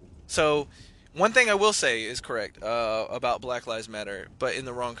 So one thing I will say is correct about Black Lives Matter, but in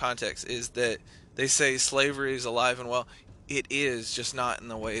the wrong context, is that they say slavery is alive and well. It is, just not in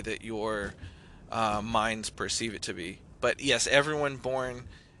the way that your minds perceive it to be. But yes, everyone born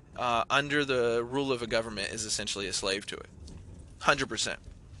under the rule of a government is essentially a slave to it. 100%.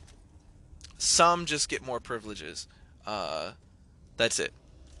 Some just get more privileges. That's it.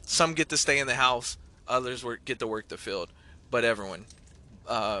 Some get to stay in the house. Others get to work the field. But everyone,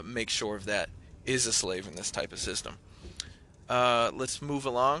 make sure of that, is a slave in this type of system. Let's move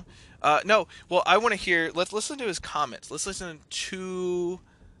along. I want to hear. Let's listen to his comments. Let's listen to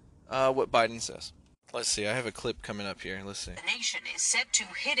what Biden says. Let's see. I have a clip coming up here. Let's see. The nation is set to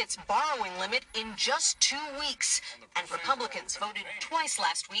hit its borrowing limit in just 2 weeks, and Republicans voted twice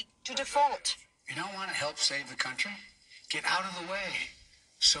last week to default. You don't want to help save the country? Get out of the way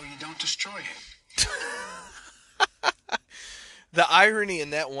so you don't destroy it. The irony in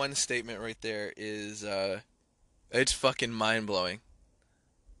that one statement right there is, it's fucking mind-blowing.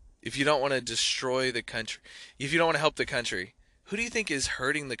 If you don't want to destroy the country, if you don't want to help the country, who do you think is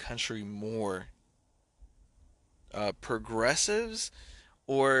hurting the country more? Progressives,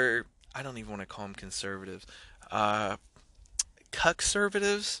 or I don't even want to call them conservatives.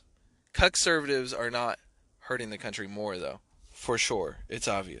 Cuckservatives? Cuckservatives are not hurting the country more, though. For sure. It's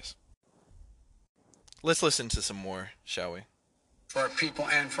obvious. Let's listen to some more, shall we? For our people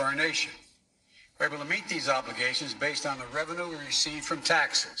and for our nation. We're able to meet these obligations based on the revenue we receive from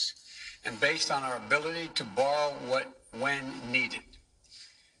taxes and based on our ability to borrow when needed.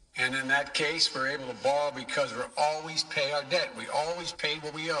 And in that case, we're able to borrow because we always pay our debt. We always pay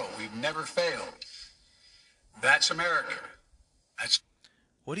what we owe. We've never failed. That's America.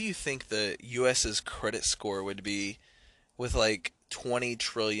 What do you think the U.S.'s credit score would be with like $20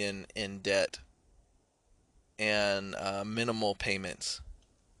 trillion in debt and minimal payments?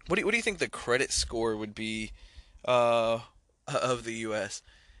 What do you think the credit score would be of the U.S.?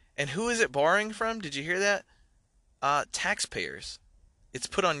 And who is it borrowing from? Did you hear that? Taxpayers. It's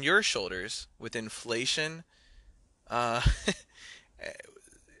put on your shoulders with inflation.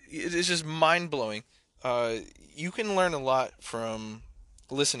 It's just mind-blowing. You can learn a lot from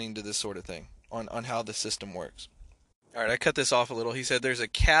listening to this sort of thing on how the system works. All right, I cut this off a little. He said there's a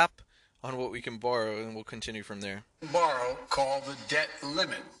cap on what we can borrow, and we'll continue from there. Borrow called the debt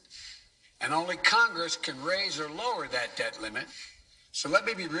limit. And only Congress can raise or lower that debt limit. So let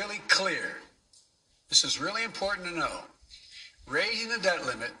me be really clear. This is really important to know. Raising the debt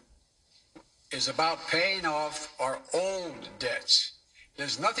limit is about paying off our old debts.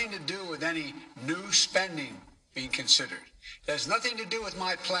 There's nothing to do with any new spending being considered. It has nothing to do with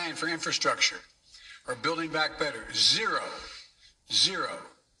my plan for infrastructure or building back better. Zero.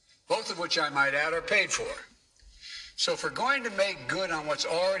 Both of which, I might add, are paid for. So if we're going to make good on what's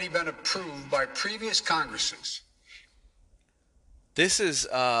already been approved by previous Congresses. This is,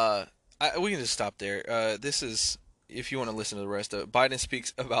 we can just stop there. This is, if you want to listen to the rest of it, Biden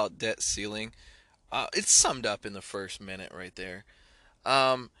speaks about debt ceiling. It's summed up in the first minute right there.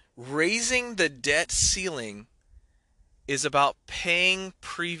 Raising the debt ceiling is about paying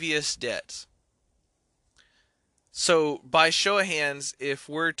previous debts. So by show of hands, if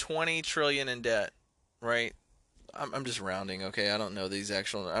we're 20 trillion in debt, right? I'm just rounding, okay? I don't know these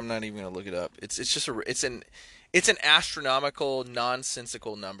actual. I'm not even gonna look it up. It's an astronomical,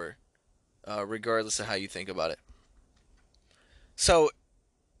 nonsensical number, regardless of how you think about it. So,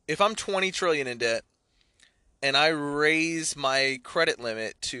 if I'm 20 trillion in debt, and I raise my credit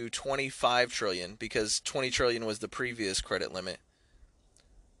limit to 25 trillion because 20 trillion was the previous credit limit,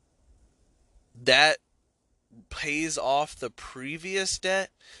 that pays off the previous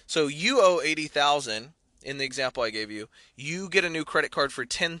debt. So you owe 80,000. In the example I gave you, you get a new credit card for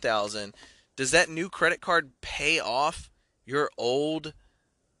 10,000. Does that new credit card pay off your old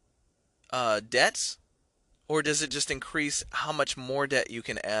debts, or does it just increase how much more debt you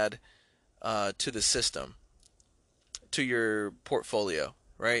can add to the system, to your portfolio,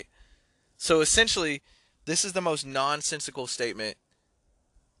 right? So essentially, this is the most nonsensical statement.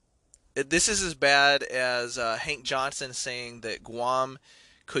 This is as bad as Hank Johnson saying that Guam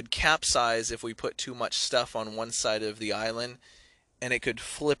could capsize if we put too much stuff on one side of the island, and it could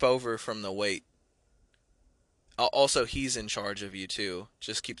flip over from the weight. Also, he's in charge of you too.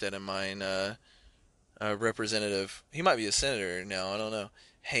 Just keep that in mind. Representative, he might be a senator now, I don't know.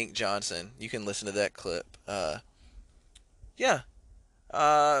 Hank Johnson, you can listen to that clip.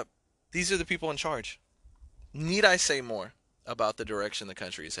 These are the people in charge. Need I say more about the direction the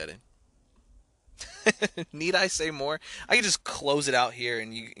country is heading? Need I say more? I could just close it out here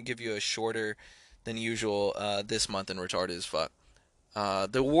and give you a shorter than usual this month in Retarded as Fuck.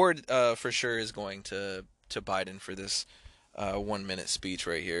 The award for sure is going to Biden for this 1 minute speech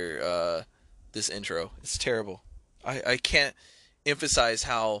right here. This intro. It's terrible. I can't emphasize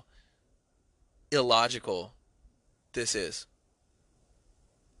how illogical this is.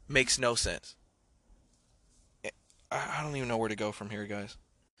 Makes no sense. I don't even know where to go from here, guys.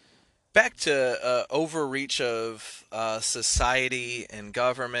 Back to overreach of society and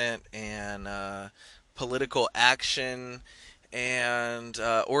government and political action and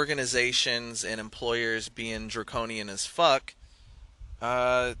organizations and employers being draconian as fuck.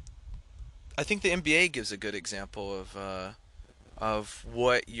 I think the NBA gives a good example of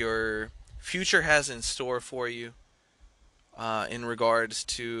what your future has in store for you in regards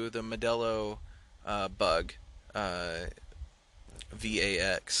to the Modelo bug,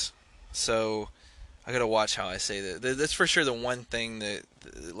 VAX. So I gotta watch how I say that. That's for sure the one thing that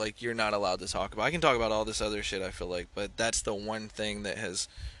like you're not allowed to talk about. I can talk about all this other shit, I feel like, but that's the one thing that has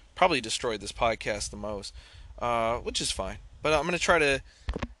probably destroyed this podcast the most, which is fine. But I'm gonna try to,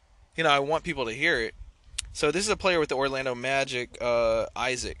 I want people to hear it. So this is a player with the Orlando Magic,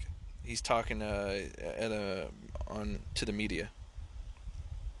 Isaac. He's talking to the media.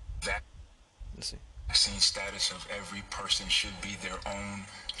 Let's see. Vaccine status of every person should be their own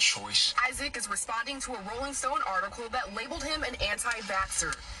choice. Isaac is responding to a Rolling Stone article that labeled him an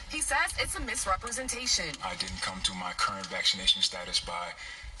anti-vaxxer. He says it's a misrepresentation. I didn't come to my current vaccination status by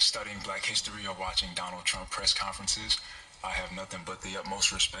studying Black history or watching Donald Trump press conferences. I have nothing but the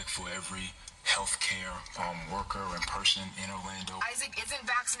utmost respect for every healthcare worker and person in Orlando. Isaac isn't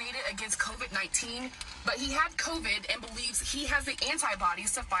vaccinated against COVID-19, but he had COVID and believes he has the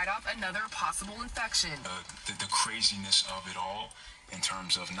antibodies to fight off another possible infection. The craziness of it all, in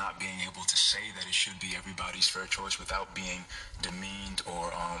terms of not being able to say that it should be everybody's fair choice without being demeaned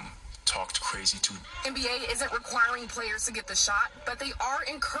or talked crazy to. NBA isn't requiring players to get the shot, but they are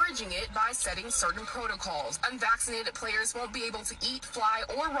encouraging it by setting certain protocols. Unvaccinated players won't be able to eat, fly,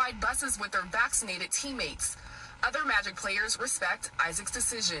 or ride buses with their vaccinated teammates. Other Magic players respect Isaac's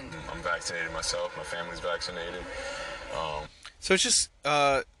decision. I'm vaccinated myself. My family's vaccinated. So it's just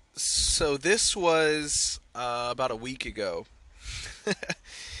so this was about a week ago.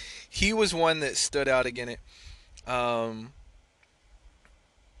 He was one that stood out again.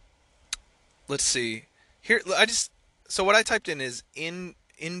 Let's see. Here, so what I typed in is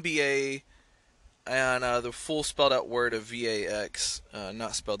NBA and the full spelled out word of VAX,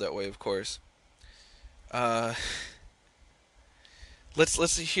 not spelled that way, of course.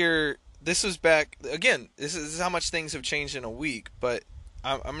 Let's hear. This was back again. This is how much things have changed in a week. But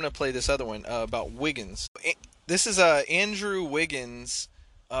I'm gonna play this other one about Wiggins. This is Andrew Wiggins.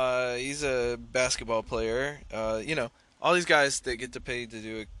 He's a basketball player. All these guys that get paid to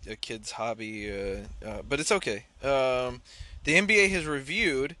do a kid's hobby. But it's okay. The NBA has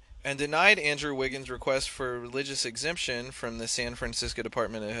reviewed and denied Andrew Wiggins' request for religious exemption from the San Francisco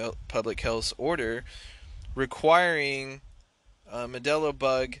Department of Public Health's order requiring Modelo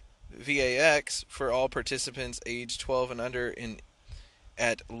Bug VAX for all participants aged 12 and under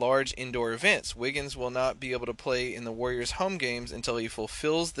at large indoor events. Wiggins will not be able to play in the Warriors' home games until he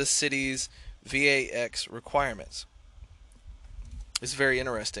fulfills the city's VAX requirements. It's very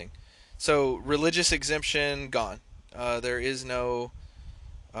interesting. So, religious exemption gone. There is no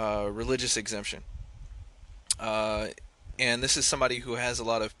religious exemption. And this is somebody who has a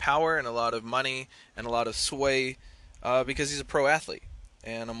lot of power and a lot of money and a lot of sway because he's a pro athlete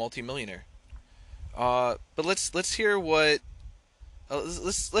and a multimillionaire. But let's hear what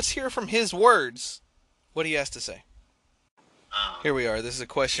let's hear from his words what he has to say. Here we are. This is a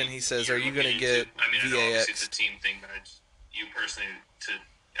question. He says, "Are you going to get VAX?" I know obviously it's a team thing, but you personally to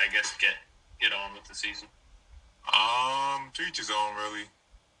get on with the season. To each his own, really.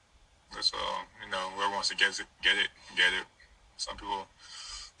 That's whoever wants to get it. Some people,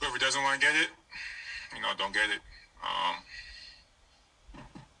 whoever doesn't want to get it, don't get it.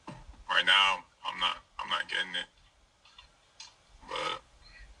 Right now, I'm not getting it, but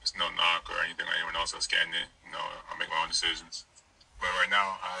it's no knock or anything like anyone else that's getting it. I make my own decisions. But right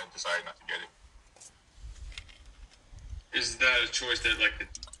now, I decided not to get it. Is that a choice that,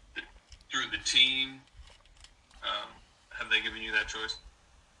 through the team, have they given you that choice?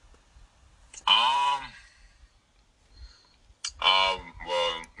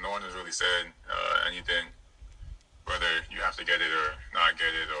 Well, no one has really said anything, whether you have to get it or not get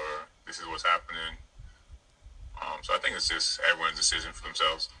it, or this is what's happening. So I think it's just everyone's decision for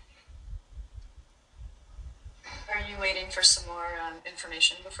themselves. Are you waiting for some more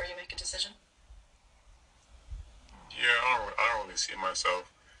information before you make a decision? Yeah, I don't really see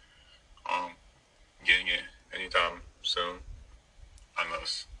myself getting it anytime soon,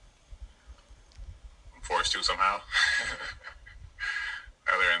 unless I'm forced to somehow.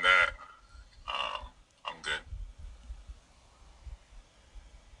 Other than that, I'm good.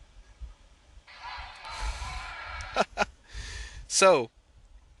 So,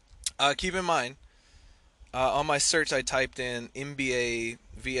 keep in mind, on my search I typed in NBA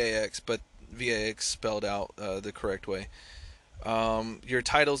VAX, but VAX spelled out the correct way. Your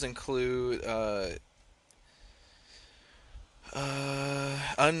titles include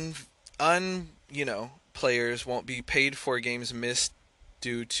players won't be paid for games missed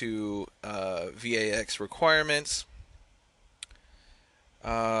due to VAX requirements.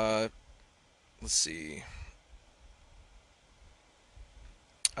 Let's see.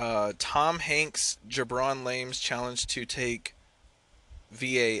 Tom Hanks, Jabron Lames challenged to take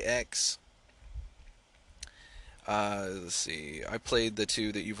VAX. Let's see. I played the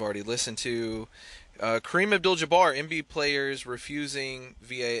two that you've already listened to. Kareem Abdul-Jabbar, NBA players refusing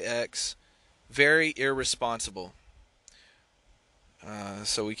VAX. Very irresponsible.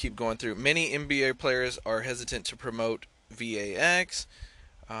 So we keep going through. Many NBA players are hesitant to promote VAX.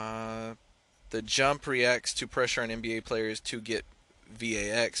 The Jump reacts to pressure on NBA players to get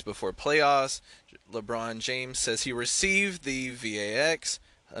VAX before playoffs. LeBron James says he received the VAX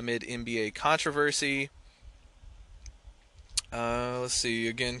amid NBA controversy. Let's see,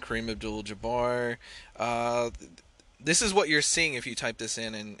 again, Kareem Abdul-Jabbar. This is what you're seeing if you type this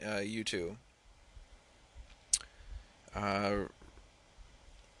in YouTube.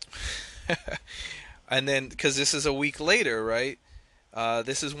 And then, because this is a week later, right?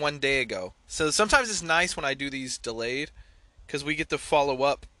 This is 1 day ago. So sometimes it's nice when I do these delayed, because we get to follow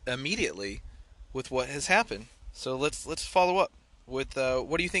up immediately with what has happened. So let's follow up with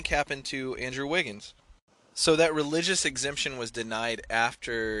what do you think happened to Andrew Wiggins? So that religious exemption was denied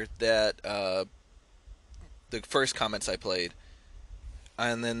after that the first comments I played,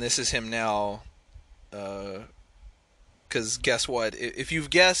 and then this is him now. Because guess what? If you've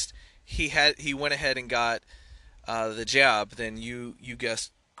guessed he went ahead and got the jab, then you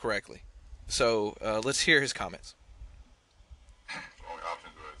guessed correctly. So let's hear his comments. The only option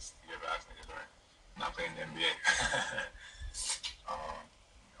was to get vaccinated or not playing the NBA.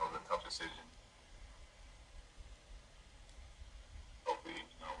 decision. Hopefully,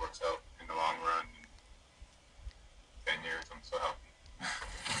 it works out in the long run. 10 years, I'm so happy.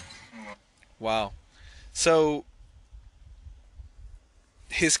 Wow. So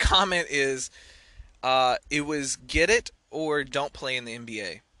his comment is, it was get it or don't play in the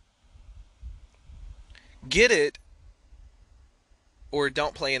NBA. Get it or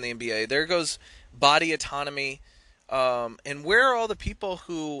don't play in the NBA. There goes body autonomy. And where are all the people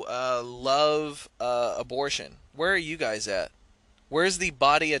who love abortion? Where are you guys at? Where's the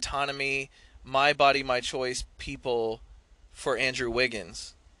body autonomy, my body, my choice people for Andrew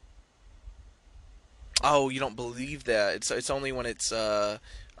Wiggins? Oh, you don't believe that. It's only when it's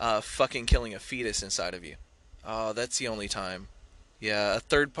fucking killing a fetus inside of you. Oh, that's the only time. Yeah, a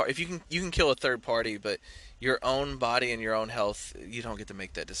third party. If you can kill a third party, but your own body and your own health, you don't get to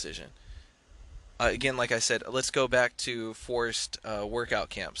make that decision. Again, like I said, let's go back to forced workout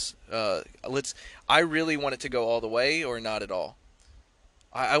camps. I really want it to go all the way or not at all.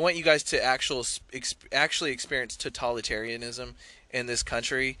 I want you guys to actually experience totalitarianism in this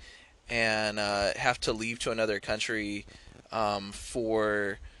country and have to leave to another country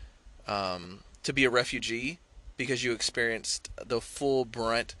to be a refugee because you experienced the full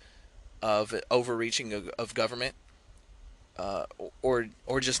brunt of overreaching of government, or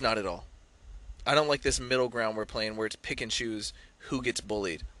just not at all. I don't like this middle ground we're playing where it's pick and choose who gets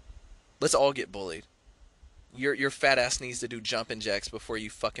bullied. Let's all get bullied. Your fat ass needs to do jumping jacks before you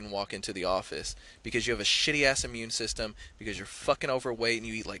fucking walk into the office because you have a shitty ass immune system, because you're fucking overweight and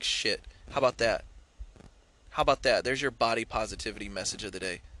you eat like shit. How about that? How about that? There's your body positivity message of the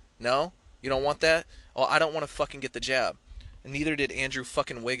day. No? You don't want that? Oh, I don't want to fucking get the jab. And neither did Andrew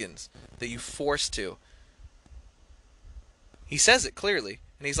fucking Wiggins, that you forced to. He says it clearly.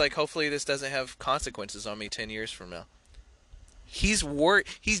 And he's like, hopefully this doesn't have consequences on me 10 years from now. He's worried.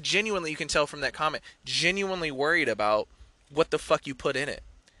 He's genuinely, you can tell from that comment, genuinely worried about what the fuck you put in it.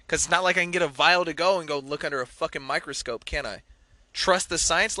 Because it's not like I can get a vial to go and go look under a fucking microscope, can I? Trust the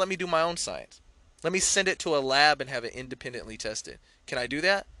science? Let me do my own science. Let me send it to a lab and have it independently tested. Can I do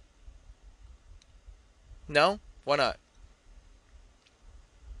that? No? Why not?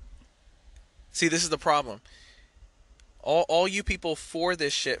 See, this is the problem. All you people for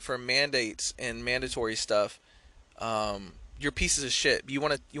this shit, for mandates and mandatory stuff, you're pieces of shit. You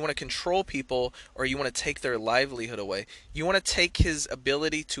want to control people, or you want to take their livelihood away. You want to take his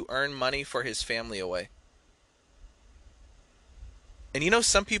ability to earn money for his family away. And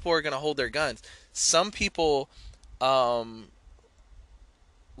some people are going to hold their guns. Some people,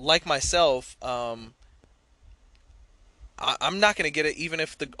 like myself, I'm not going to get it even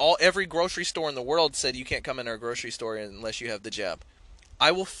if every grocery store in the world said you can't come in our grocery store unless you have the jab.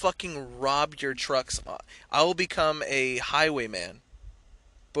 I will fucking rob your trucks. I will become a highwayman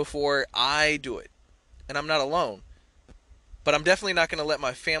before I do it. And I'm not alone. But I'm definitely not going to let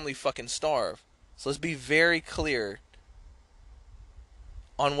my family fucking starve. So let's be very clear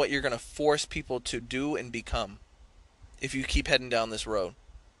on what you're going to force people to do and become if you keep heading down this road.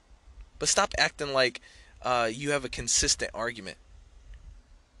 But stop acting like you have a consistent argument.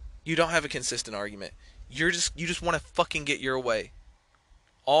 You don't have a consistent argument. You just want to fucking get your way.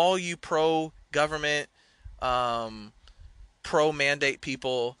 All you pro-government, pro-mandate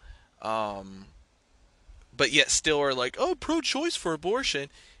people, but yet still are like, oh, pro-choice for abortion.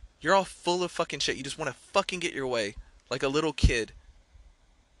 You're all full of fucking shit. You just want to fucking get your way. Like a little kid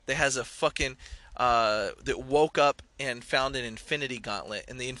that has a fucking, that woke up and found an infinity gauntlet.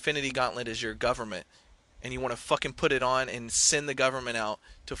 And the infinity gauntlet is your government. And you want to fucking put it on and send the government out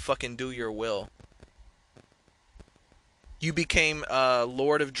to fucking do your will. You became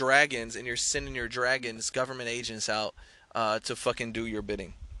Lord of Dragons, and you're sending your dragons, government agents, out to fucking do your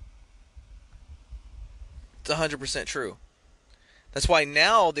bidding. It's 100% true. That's why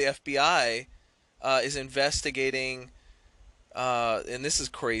now the FBI is investigating, and this is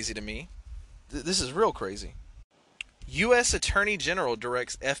crazy to me. This is real crazy. U.S. Attorney General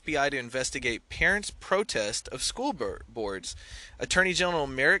directs FBI to investigate parents' protest of school boards. Attorney General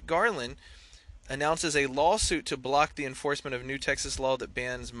Merrick Garland announces a lawsuit to block the enforcement of new Texas law that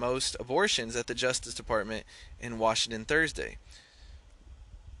bans most abortions at the Justice Department in Washington Thursday.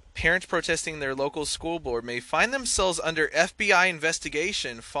 Parents protesting their local school board may find themselves under FBI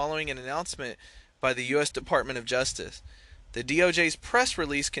investigation following an announcement by the U.S. Department of Justice. The DOJ's press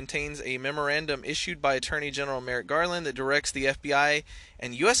release contains a memorandum issued by Attorney General Merrick Garland that directs the FBI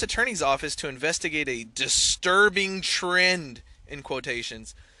and U.S. Attorney's Office to investigate a disturbing trend, in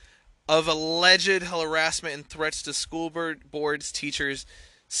quotations, of alleged harassment and threats to school boards, teachers,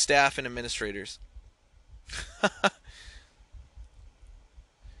 staff, and administrators.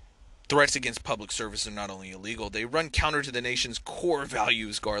 Threats against public service are not only illegal, they run counter to the nation's core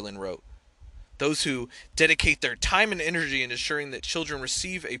values, Garland wrote. Those who dedicate their time and energy in ensuring that children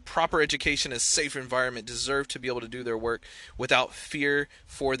receive a proper education in a safe environment deserve to be able to do their work without fear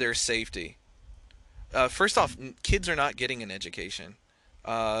for their safety. First off, kids are not getting an education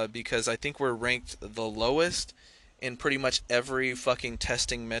because I think we're ranked the lowest in pretty much every fucking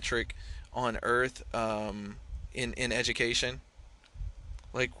testing metric on Earth in education.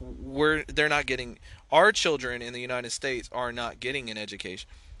 Like, they're not getting, our children in the United States are not getting an education.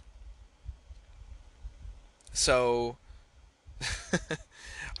 So,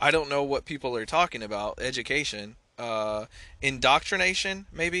 I don't know what people are talking about. Education, indoctrination,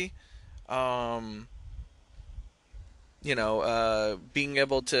 maybe. Being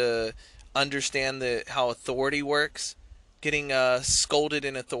able to understand how authority works. Getting scolded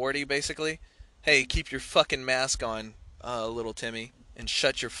in authority, basically. Hey, keep your fucking mask on, little Timmy, and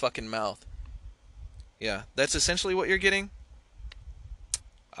shut your fucking mouth. Yeah, that's essentially what you're getting.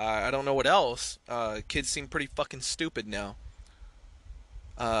 I don't know what else. Kids seem pretty fucking stupid now.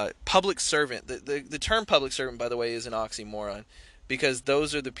 Public servant. The term public servant, by the way, is an oxymoron. Because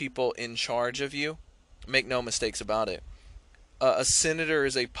those are the people in charge of you. Make no mistakes about it. A senator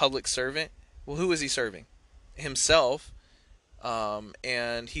is a public servant. Well, who is he serving? Himself.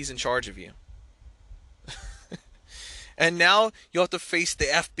 And he's in charge of you. And now you'll have to face the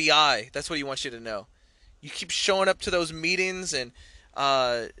FBI. That's what he wants you to know. You keep showing up to those meetings and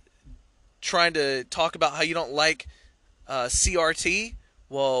trying to talk about how you don't like CRT.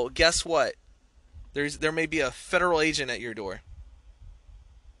 Well, guess what? There may be a federal agent at your door.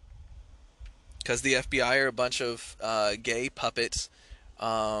 Because the FBI are a bunch of gay puppets,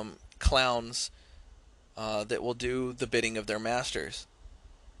 clowns, that will do the bidding of their masters.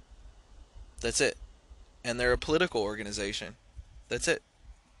 That's it. And they're a political organization. That's it.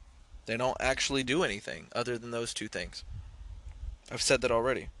 They don't actually do anything other than those two things. I've said that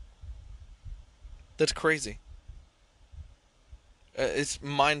already. That's crazy. It's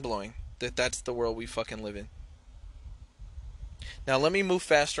mind-blowing that that's the world we fucking live in. Now let me move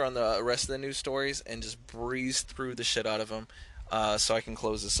faster on the rest of the news stories and just breeze through the shit out of them so I can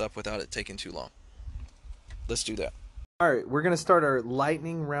close this up without it taking too long. Let's do that. Alright, we're going to start our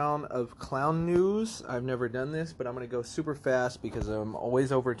lightning round of clown news. I've never done this, but I'm going to go super fast because I'm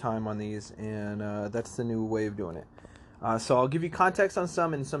always over time on these, and that's the new way of doing it. So I'll give you context on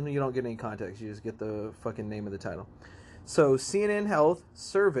some, and some you don't get any context. You just get the fucking name of the title. So CNN Health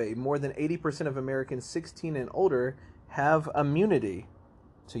survey, more than 80% of Americans 16 and older have immunity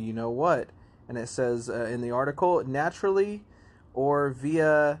to you know what. And it says in the article, naturally or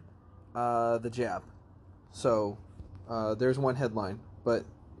via the jab. So there's one headline, but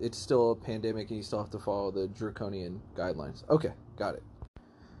it's still a pandemic and you still have to follow the draconian guidelines. Okay, got it.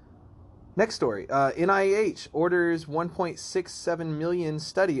 Next story. NIH orders 1.67 million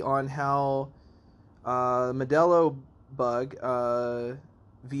study on how Modelo bug,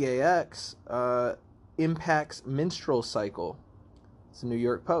 VAX, impacts menstrual cycle. It's a New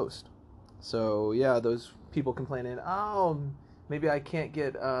York Post. So, yeah, those people complaining, oh, maybe I can't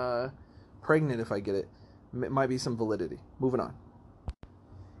get pregnant if I get it. It might be some validity. Moving on.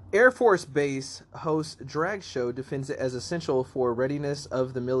 Air Force Base hosts drag show, defends it as essential for readiness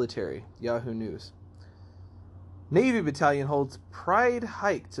of the military. Yahoo News. Navy Battalion holds Pride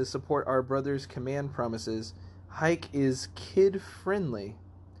Hike to support our brothers' command promises. Hike is kid-friendly.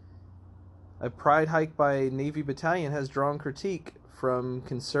 A Pride Hike by Navy Battalion has drawn critique from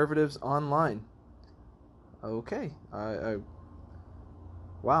conservatives online. Okay.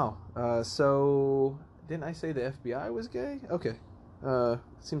 Wow. So, didn't I say the FBI was gay? Okay.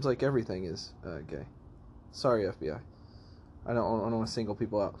 Seems like everything is gay. Sorry, FBI. I don't want to single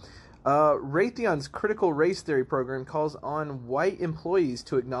people out. Raytheon's critical race theory program calls on white employees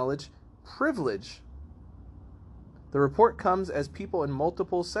to acknowledge privilege. The report comes as people in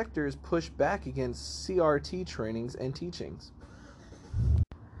multiple sectors push back against CRT trainings and teachings.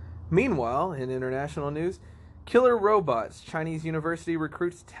 Meanwhile, in international news, killer robots. Chinese university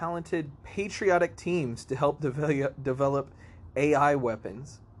recruits talented patriotic teams to help develop AI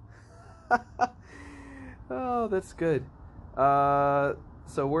weapons. Oh, that's good.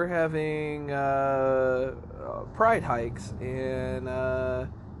 So we're having pride hikes and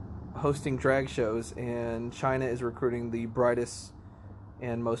hosting drag shows, and China is recruiting the brightest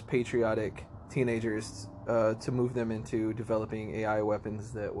and most patriotic teenagers to move them into developing AI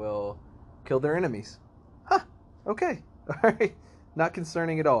weapons that will kill their enemies. Huh. Okay. All right. Not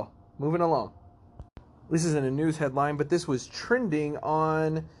concerning at all. Moving along. This isn't a news headline, but this was trending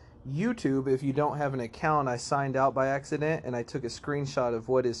on YouTube, if you don't have an account, I signed out by accident, and I took a screenshot of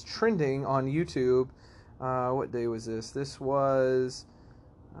what is trending on YouTube. What day was this? This was,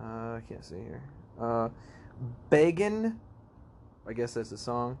 I can't see here. Beggin', I guess that's the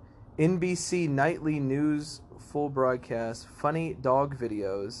song. NBC Nightly News full broadcast. Funny dog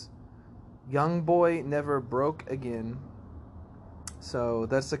videos. Young boy never broke again. So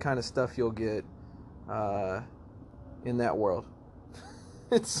that's the kind of stuff you'll get in that world.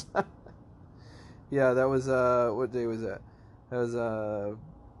 It's yeah, that was what day was that? That was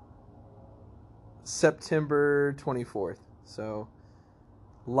September 24th. So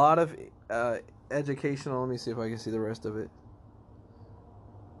a lot of educational. Let me see if I can see the rest of it.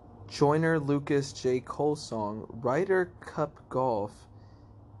 Joyner Lucas J. Cole song, Ryder Cup golf,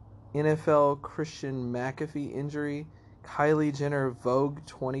 NFL Christian McAfee injury, Kylie Jenner Vogue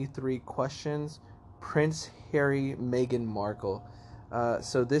 23 questions, Prince Harry Meghan Markle.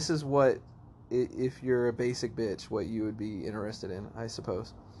 So this is what, if you're a basic bitch, what you would be interested in, I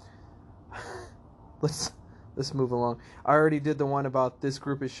suppose. Let's move along. I already did the one about this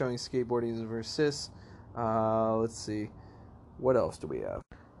group is showing skateboarding versus cis. Let's see. What else do we have?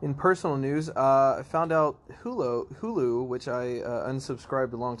 In personal news, I found out Hulu, which I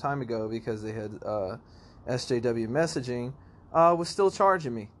unsubscribed a long time ago because they had SJW messaging, was still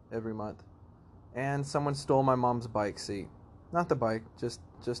charging me every month. And someone stole my mom's bike seat. Not the bike, just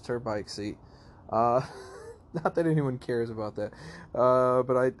her bike seat. Not that anyone cares about that.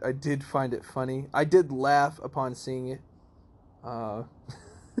 But I did find it funny. I did laugh upon seeing it.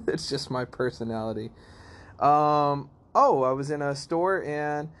 It's just my personality. I was in a store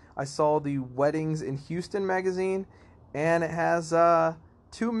and I saw the Weddings in Houston magazine, and it has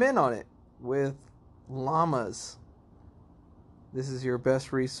 2 men on it with llamas. This is your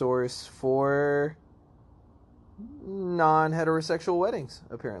best resource for non-heterosexual weddings,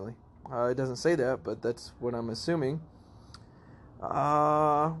 apparently. It doesn't say that, but that's what I'm assuming.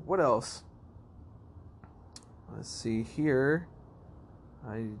 What else? Let's see here.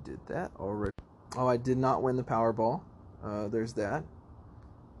 I did that already. Oh, I did not win the Powerball. There's that.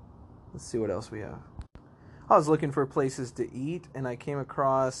 Let's see what else we have. I was looking for places to eat, and I came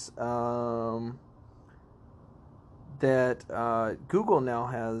across that Google now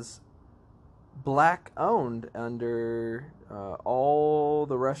has black owned under all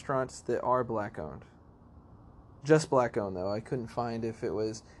the restaurants that are black owned. Just black owned, though. I couldn't find if it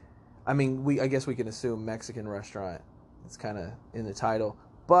was, I mean, I guess we can assume Mexican restaurant. It's kind of in the title.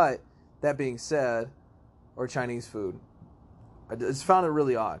 But that being said, or Chinese food, I just found it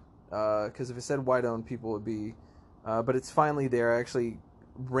really odd. Because if it said white owned, people would be, but it's finally there. I actually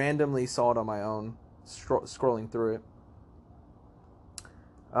randomly saw it on my own, scrolling through it.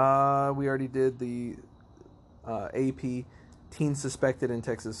 We already did the AP teen suspected in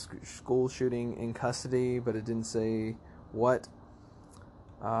Texas school shooting in custody, but it didn't say what.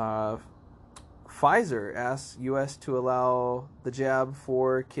 Pfizer asks U.S. to allow the jab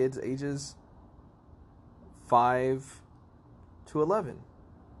for kids ages 5 to 11.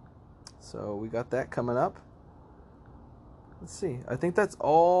 So we got that coming up. Let's see. I think that's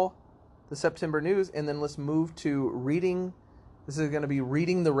all the September news, and then let's move to reading. This is going to be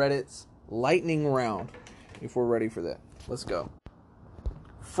reading the Reddit's lightning round, if we're ready for that. Let's go.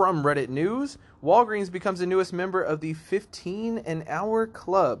 From Reddit News, Walgreens becomes the newest member of the 15-an-hour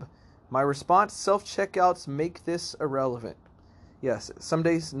club. My response, self-checkouts make this irrelevant. Yes, some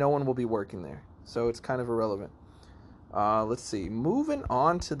days no one will be working there, so it's kind of irrelevant. Let's see. Moving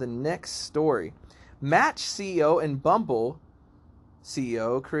on to the next story. Match CEO and Bumble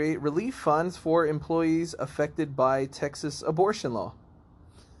CEO create relief funds for employees affected by Texas abortion law.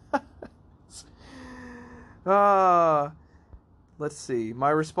 Let's see.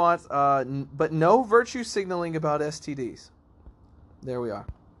 My response, but no virtue signaling about STDs. There we are.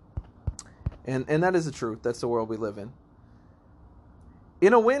 And that is the truth. That's the world we live in.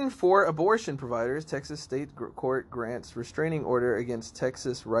 In a win for abortion providers, Texas State Court grants restraining order against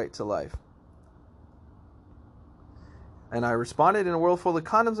Texas Right to Life. And I responded, in a world full of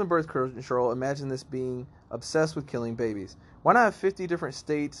condoms and birth control, imagine this being obsessed with killing babies. Why not have 50 different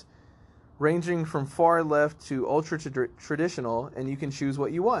states ranging from far left to ultra traditional, and you can choose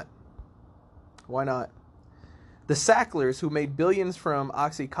what you want? Why not? The Sacklers, who made billions from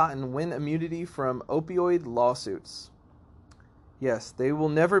OxyContin, win immunity from opioid lawsuits. Yes, they will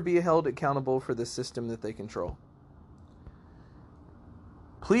never be held accountable for the system that they control.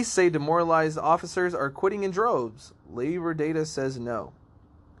 Police say demoralized officers are quitting in droves. Labor data says no.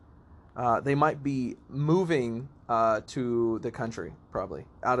 They might be moving to the country, probably,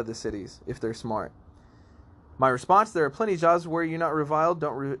 out of the cities, if they're smart. My response, there are plenty of jobs where you're not reviled,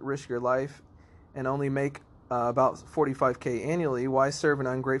 don't risk your life, and only make about $45K annually. Why serve an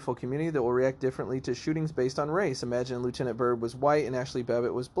ungrateful community that will react differently to shootings based on race? Imagine Lieutenant Byrd was white and Ashley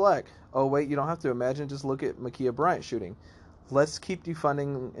Babbitt was black. Oh, wait, you don't have to imagine. Just look at Ma'Khia Bryant shooting. Let's keep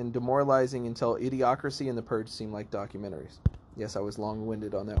defunding and demoralizing until Idiocracy and The Purge seem like documentaries. Yes, I was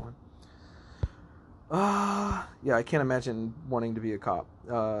long-winded on that one. Yeah, I can't imagine wanting to be a cop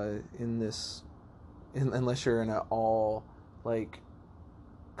in this, unless you're in an all, like,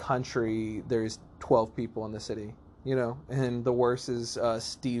 country. There's 12 people in the city, you know, and the worst is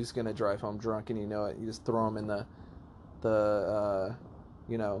Steve's gonna drive home drunk, and you know it. You just throw him in the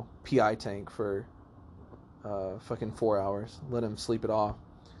you know, PI tank for fucking 4 hours. Let him sleep it off.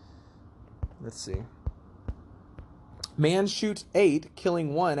 Let's see. Man shoots 8,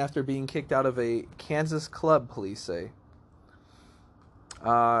 killing 1 after being kicked out of a Kansas club, police say.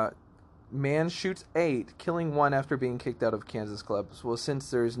 Man shoots 8, killing 1 after being kicked out of Kansas clubs. Well,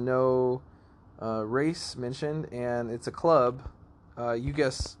 since there's no race mentioned and it's a club, you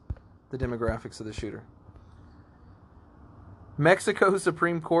guess the demographics of the shooter. Mexico's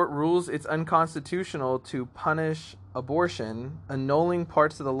Supreme Court rules it's unconstitutional to punish abortion, annulling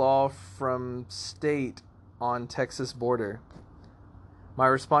parts of the law from state on Texas border. My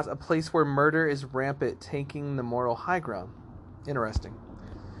response, a place where murder is rampant, taking the moral high ground. Interesting.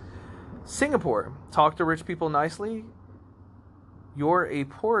 Singapore, talk to rich people nicely. You're a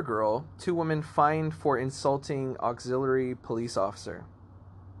poor girl. 2 women fined for insulting auxiliary police officer.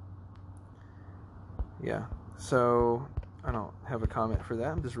 Yeah, so I don't have a comment for that.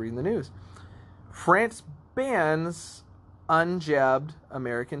 I'm just reading the news. France bans unjabbed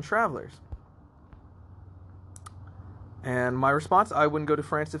American travelers. And my response, I wouldn't go to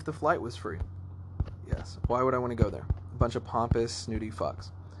France if the flight was free. Yes, why would I want to go there? A bunch of pompous, snooty fucks.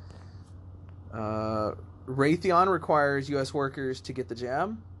 Raytheon requires U.S. workers to get the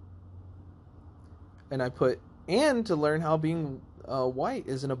jab. And I put, and to learn how being white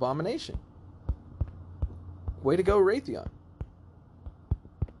is an abomination. Way to go, Raytheon.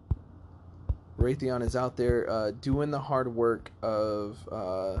 Raytheon is out there doing the hard work of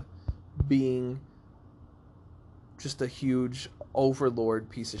being just a huge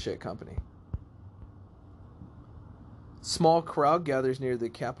overlord piece of shit company. Small crowd gathers near the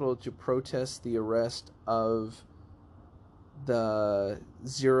Capitol to protest the arrest of the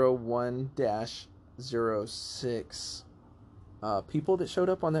 01-06 people that showed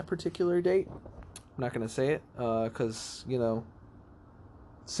up on that particular date. I'm not going to say it because, you know,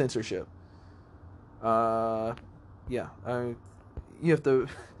 censorship. Yeah, you have to...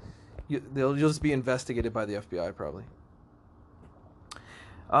 They'll just be investigated by the FBI, probably.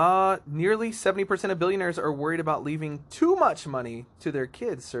 Nearly 70% of billionaires are worried about leaving too much money to their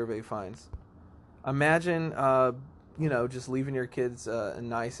kids, survey finds. Imagine, you know, just leaving your kids a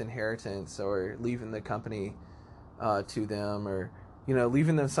nice inheritance, or leaving the company to them, or, you know,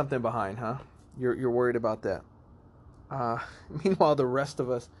 leaving them something behind, huh? You're worried about that. Meanwhile, the rest of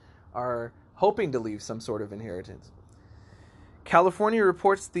us are hoping to leave some sort of inheritance. California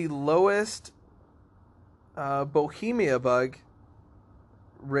reports the lowest Bohemia bug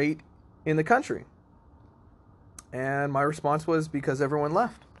rate in the country. And my response was because everyone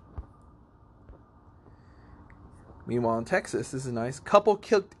left. Meanwhile, in Texas, this is nice. Couple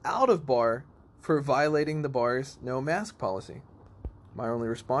kicked out of bar for violating the bar's no mask policy. My only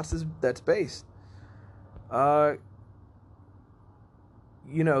response is that's based. You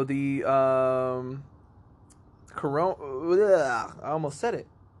know, the Corona, I almost said it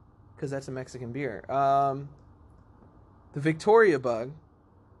because that's a Mexican beer. The Victoria bug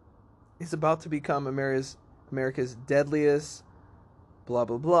is about to become America's deadliest, blah,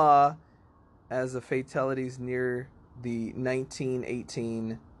 blah, blah, as the fatalities near the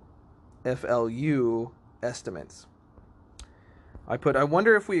 1918 FLU estimates. I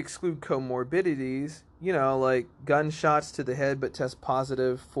wonder if we exclude comorbidities, you know, like gunshots to the head but test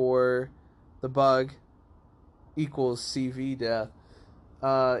positive for the bug equals CV death.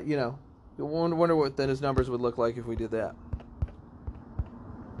 You know, you wonder what those numbers would look like if we did that.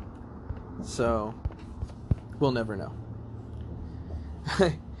 So, we'll never know.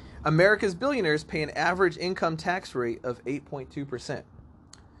 America's billionaires pay an average income tax rate of 8.2%.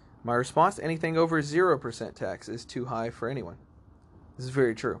 My response, anything over 0% tax is too high for anyone. This is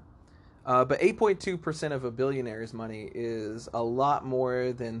very true. But 8.2% of a billionaire's money is a lot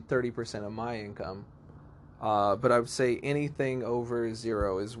more than 30% of my income. But I would say anything over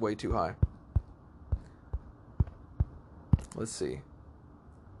 0 is way too high. Let's see.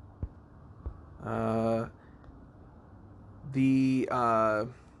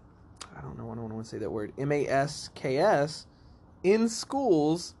 I don't know, I don't want to say that word, MASKS, in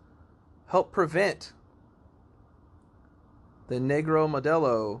schools help prevent the Negro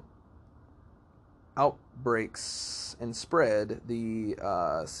Modelo outbreaks and spread, the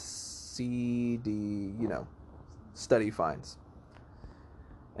CD, study finds.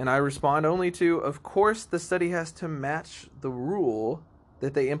 And I respond only to, of course, the study has to match the rule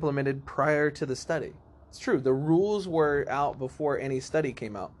that they implemented prior to the study. It's true. The rules were out before any study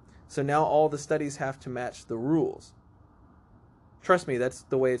came out. So now all the studies have to match the rules. Trust me, that's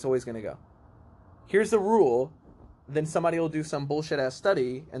the way it's always going to go. Here's the rule. Then somebody will do some bullshit ass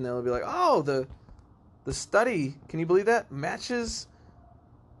study, and they'll be like, oh, the study, can you believe that, matches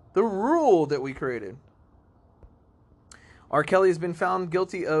the rule that we created. R. Kelly has been found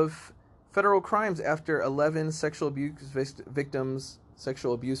guilty of federal crimes after 11 sexual abuse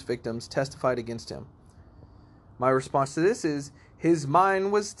victims testified against him. My response to this is, his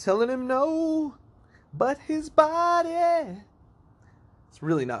mind was telling him no, but his body. It's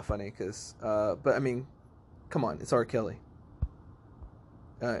really not funny because, but I mean, come on, it's R. Kelly.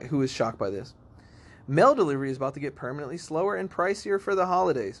 Who is shocked by this? Mail delivery is about to get permanently slower and pricier for the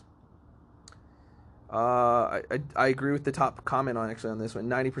holidays. I agree with the top comment on this one.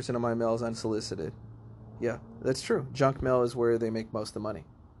 90% of my mail is unsolicited. Yeah, that's true. Junk mail is where they make most of the money.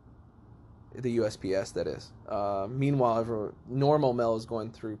 The USPS, that is. Meanwhile, normal mail is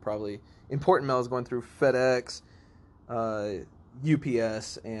going through important mail is going through FedEx,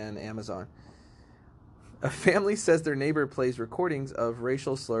 UPS, and Amazon. A family says their neighbor plays recordings of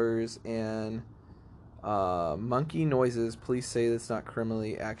racial slurs and monkey noises. Police say that's not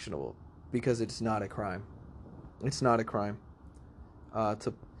criminally actionable because it's not a crime. It's not a crime.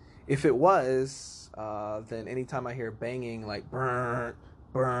 If it was, then anytime I hear banging like burn,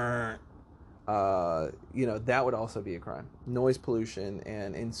 burn, that would also be a crime. Noise pollution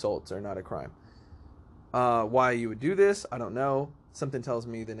and insults are not a crime. Why you would do this, I don't know. Something tells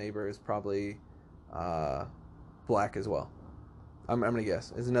me the neighbor is probably black as well. I'm going to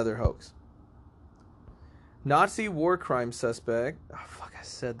guess. It's another hoax. Nazi war crime suspect. Oh, fuck, I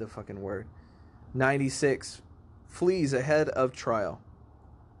said the fucking word. 96 flees ahead of trial.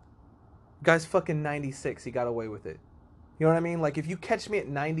 Guy's fucking 96. He got away with it. You know what I mean? Like, if you catch me at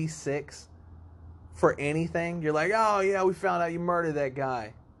 96 for anything, you're like, oh, yeah, we found out you murdered that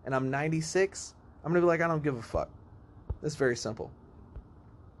guy. And I'm 96, I'm going to be like, I don't give a fuck. That's very simple.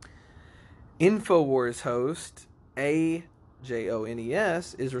 InfoWars host AJONES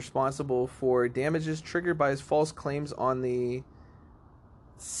is responsible for damages triggered by his false claims on the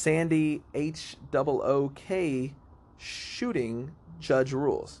Sandy HOOK shooting, judge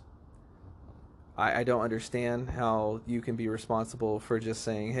rules. I don't understand how you can be responsible for just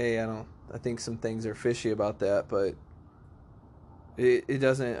saying, hey, I think some things are fishy about that, but it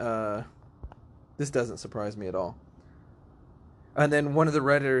doesn't, this doesn't surprise me at all. And then one of the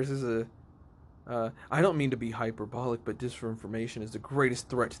Redditors is I don't mean to be hyperbolic, but disinformation is the greatest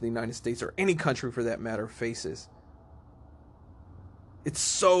threat to the United States, or any country for that matter, faces. It's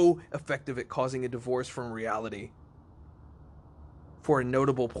so effective at causing a divorce from reality for a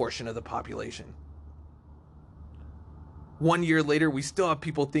notable portion of the population. 1 year later, we still have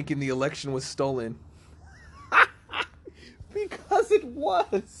people thinking the election was stolen. Because it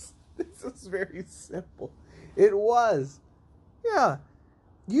was. This is very simple. It was. Yeah.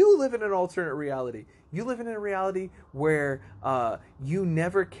 You live in an alternate reality. You live in a reality where you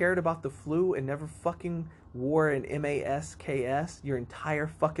never cared about the flu and never fucking wore an MASKS your entire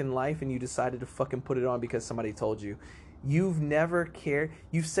fucking life, and you decided to fucking put it on because somebody told you. You've never cared.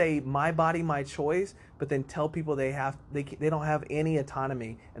 You say my body, my choice, but then tell people they don't have any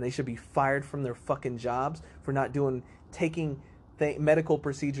autonomy and they should be fired from their fucking jobs for not taking medical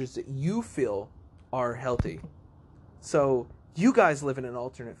procedures that you feel are healthy. So you guys live in an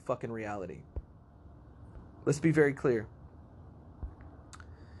alternate fucking reality. Let's be very clear.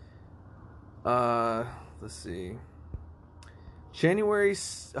 Let's see. January,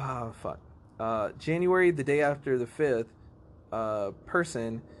 the day after the 5th,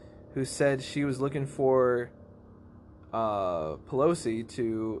 person who said she was looking for Pelosi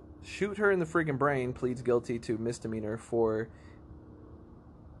to shoot her in the friggin' brain pleads guilty to misdemeanor for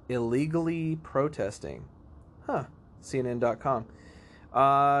illegally protesting. Huh. CNN.com.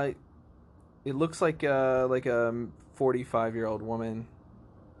 It looks like a 45-year-old woman.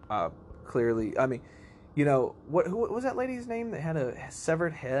 Clearly, I mean, who was that lady's name that had a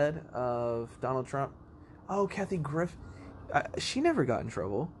severed head of Donald Trump? Oh, Kathy Griffin. She never got in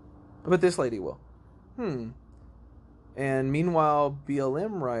trouble, but this lady will. And meanwhile,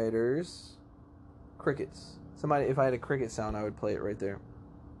 BLM rioters, crickets. If I had a cricket sound, I would play it right there.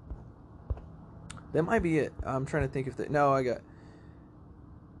 That might be it. I'm trying to think if no, I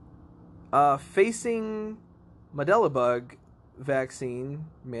got facing Mandela bug vaccine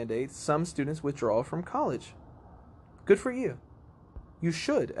mandates, some students withdraw from college. Good for you. You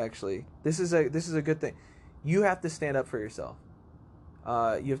should, actually. This is a good thing. You have to stand up for yourself.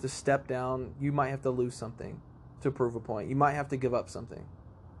 You have to step down. You might have to lose something to prove a point. You might have to give up something.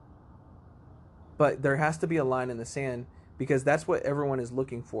 But there has to be a line in the sand, because that's what everyone is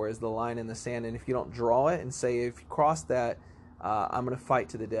looking for, is the line in the sand. And if you don't draw it and say, if you cross that, I'm going to fight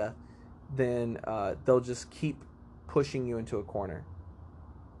to the death, then they'll just keep pushing you into a corner.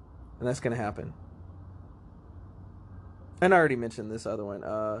 And that's going to happen. And I already mentioned this other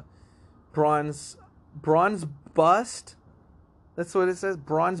one. Bronze bust. That's what it says.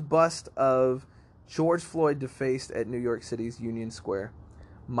 Bronze bust of George Floyd defaced at New York City's Union Square.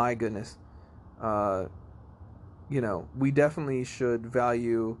 My goodness. We definitely should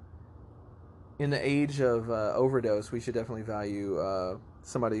value, in the age of overdose, we should definitely value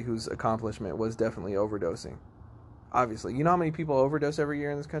somebody whose accomplishment was definitely overdosing. Obviously. You know how many people overdose every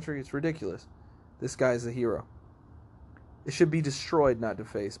year in this country? It's ridiculous. This guy's a hero. It should be destroyed, not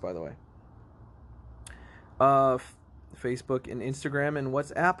defaced, by the way. Facebook and Instagram and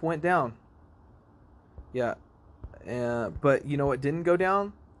WhatsApp went down. Yeah. But you know what didn't go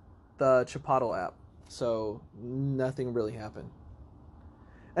down? The Chipotle app. So nothing really happened.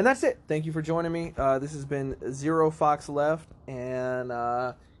 And that's it. Thank you for joining me. This has been Zero Fox Left. And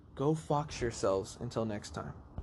go fox yourselves until next time.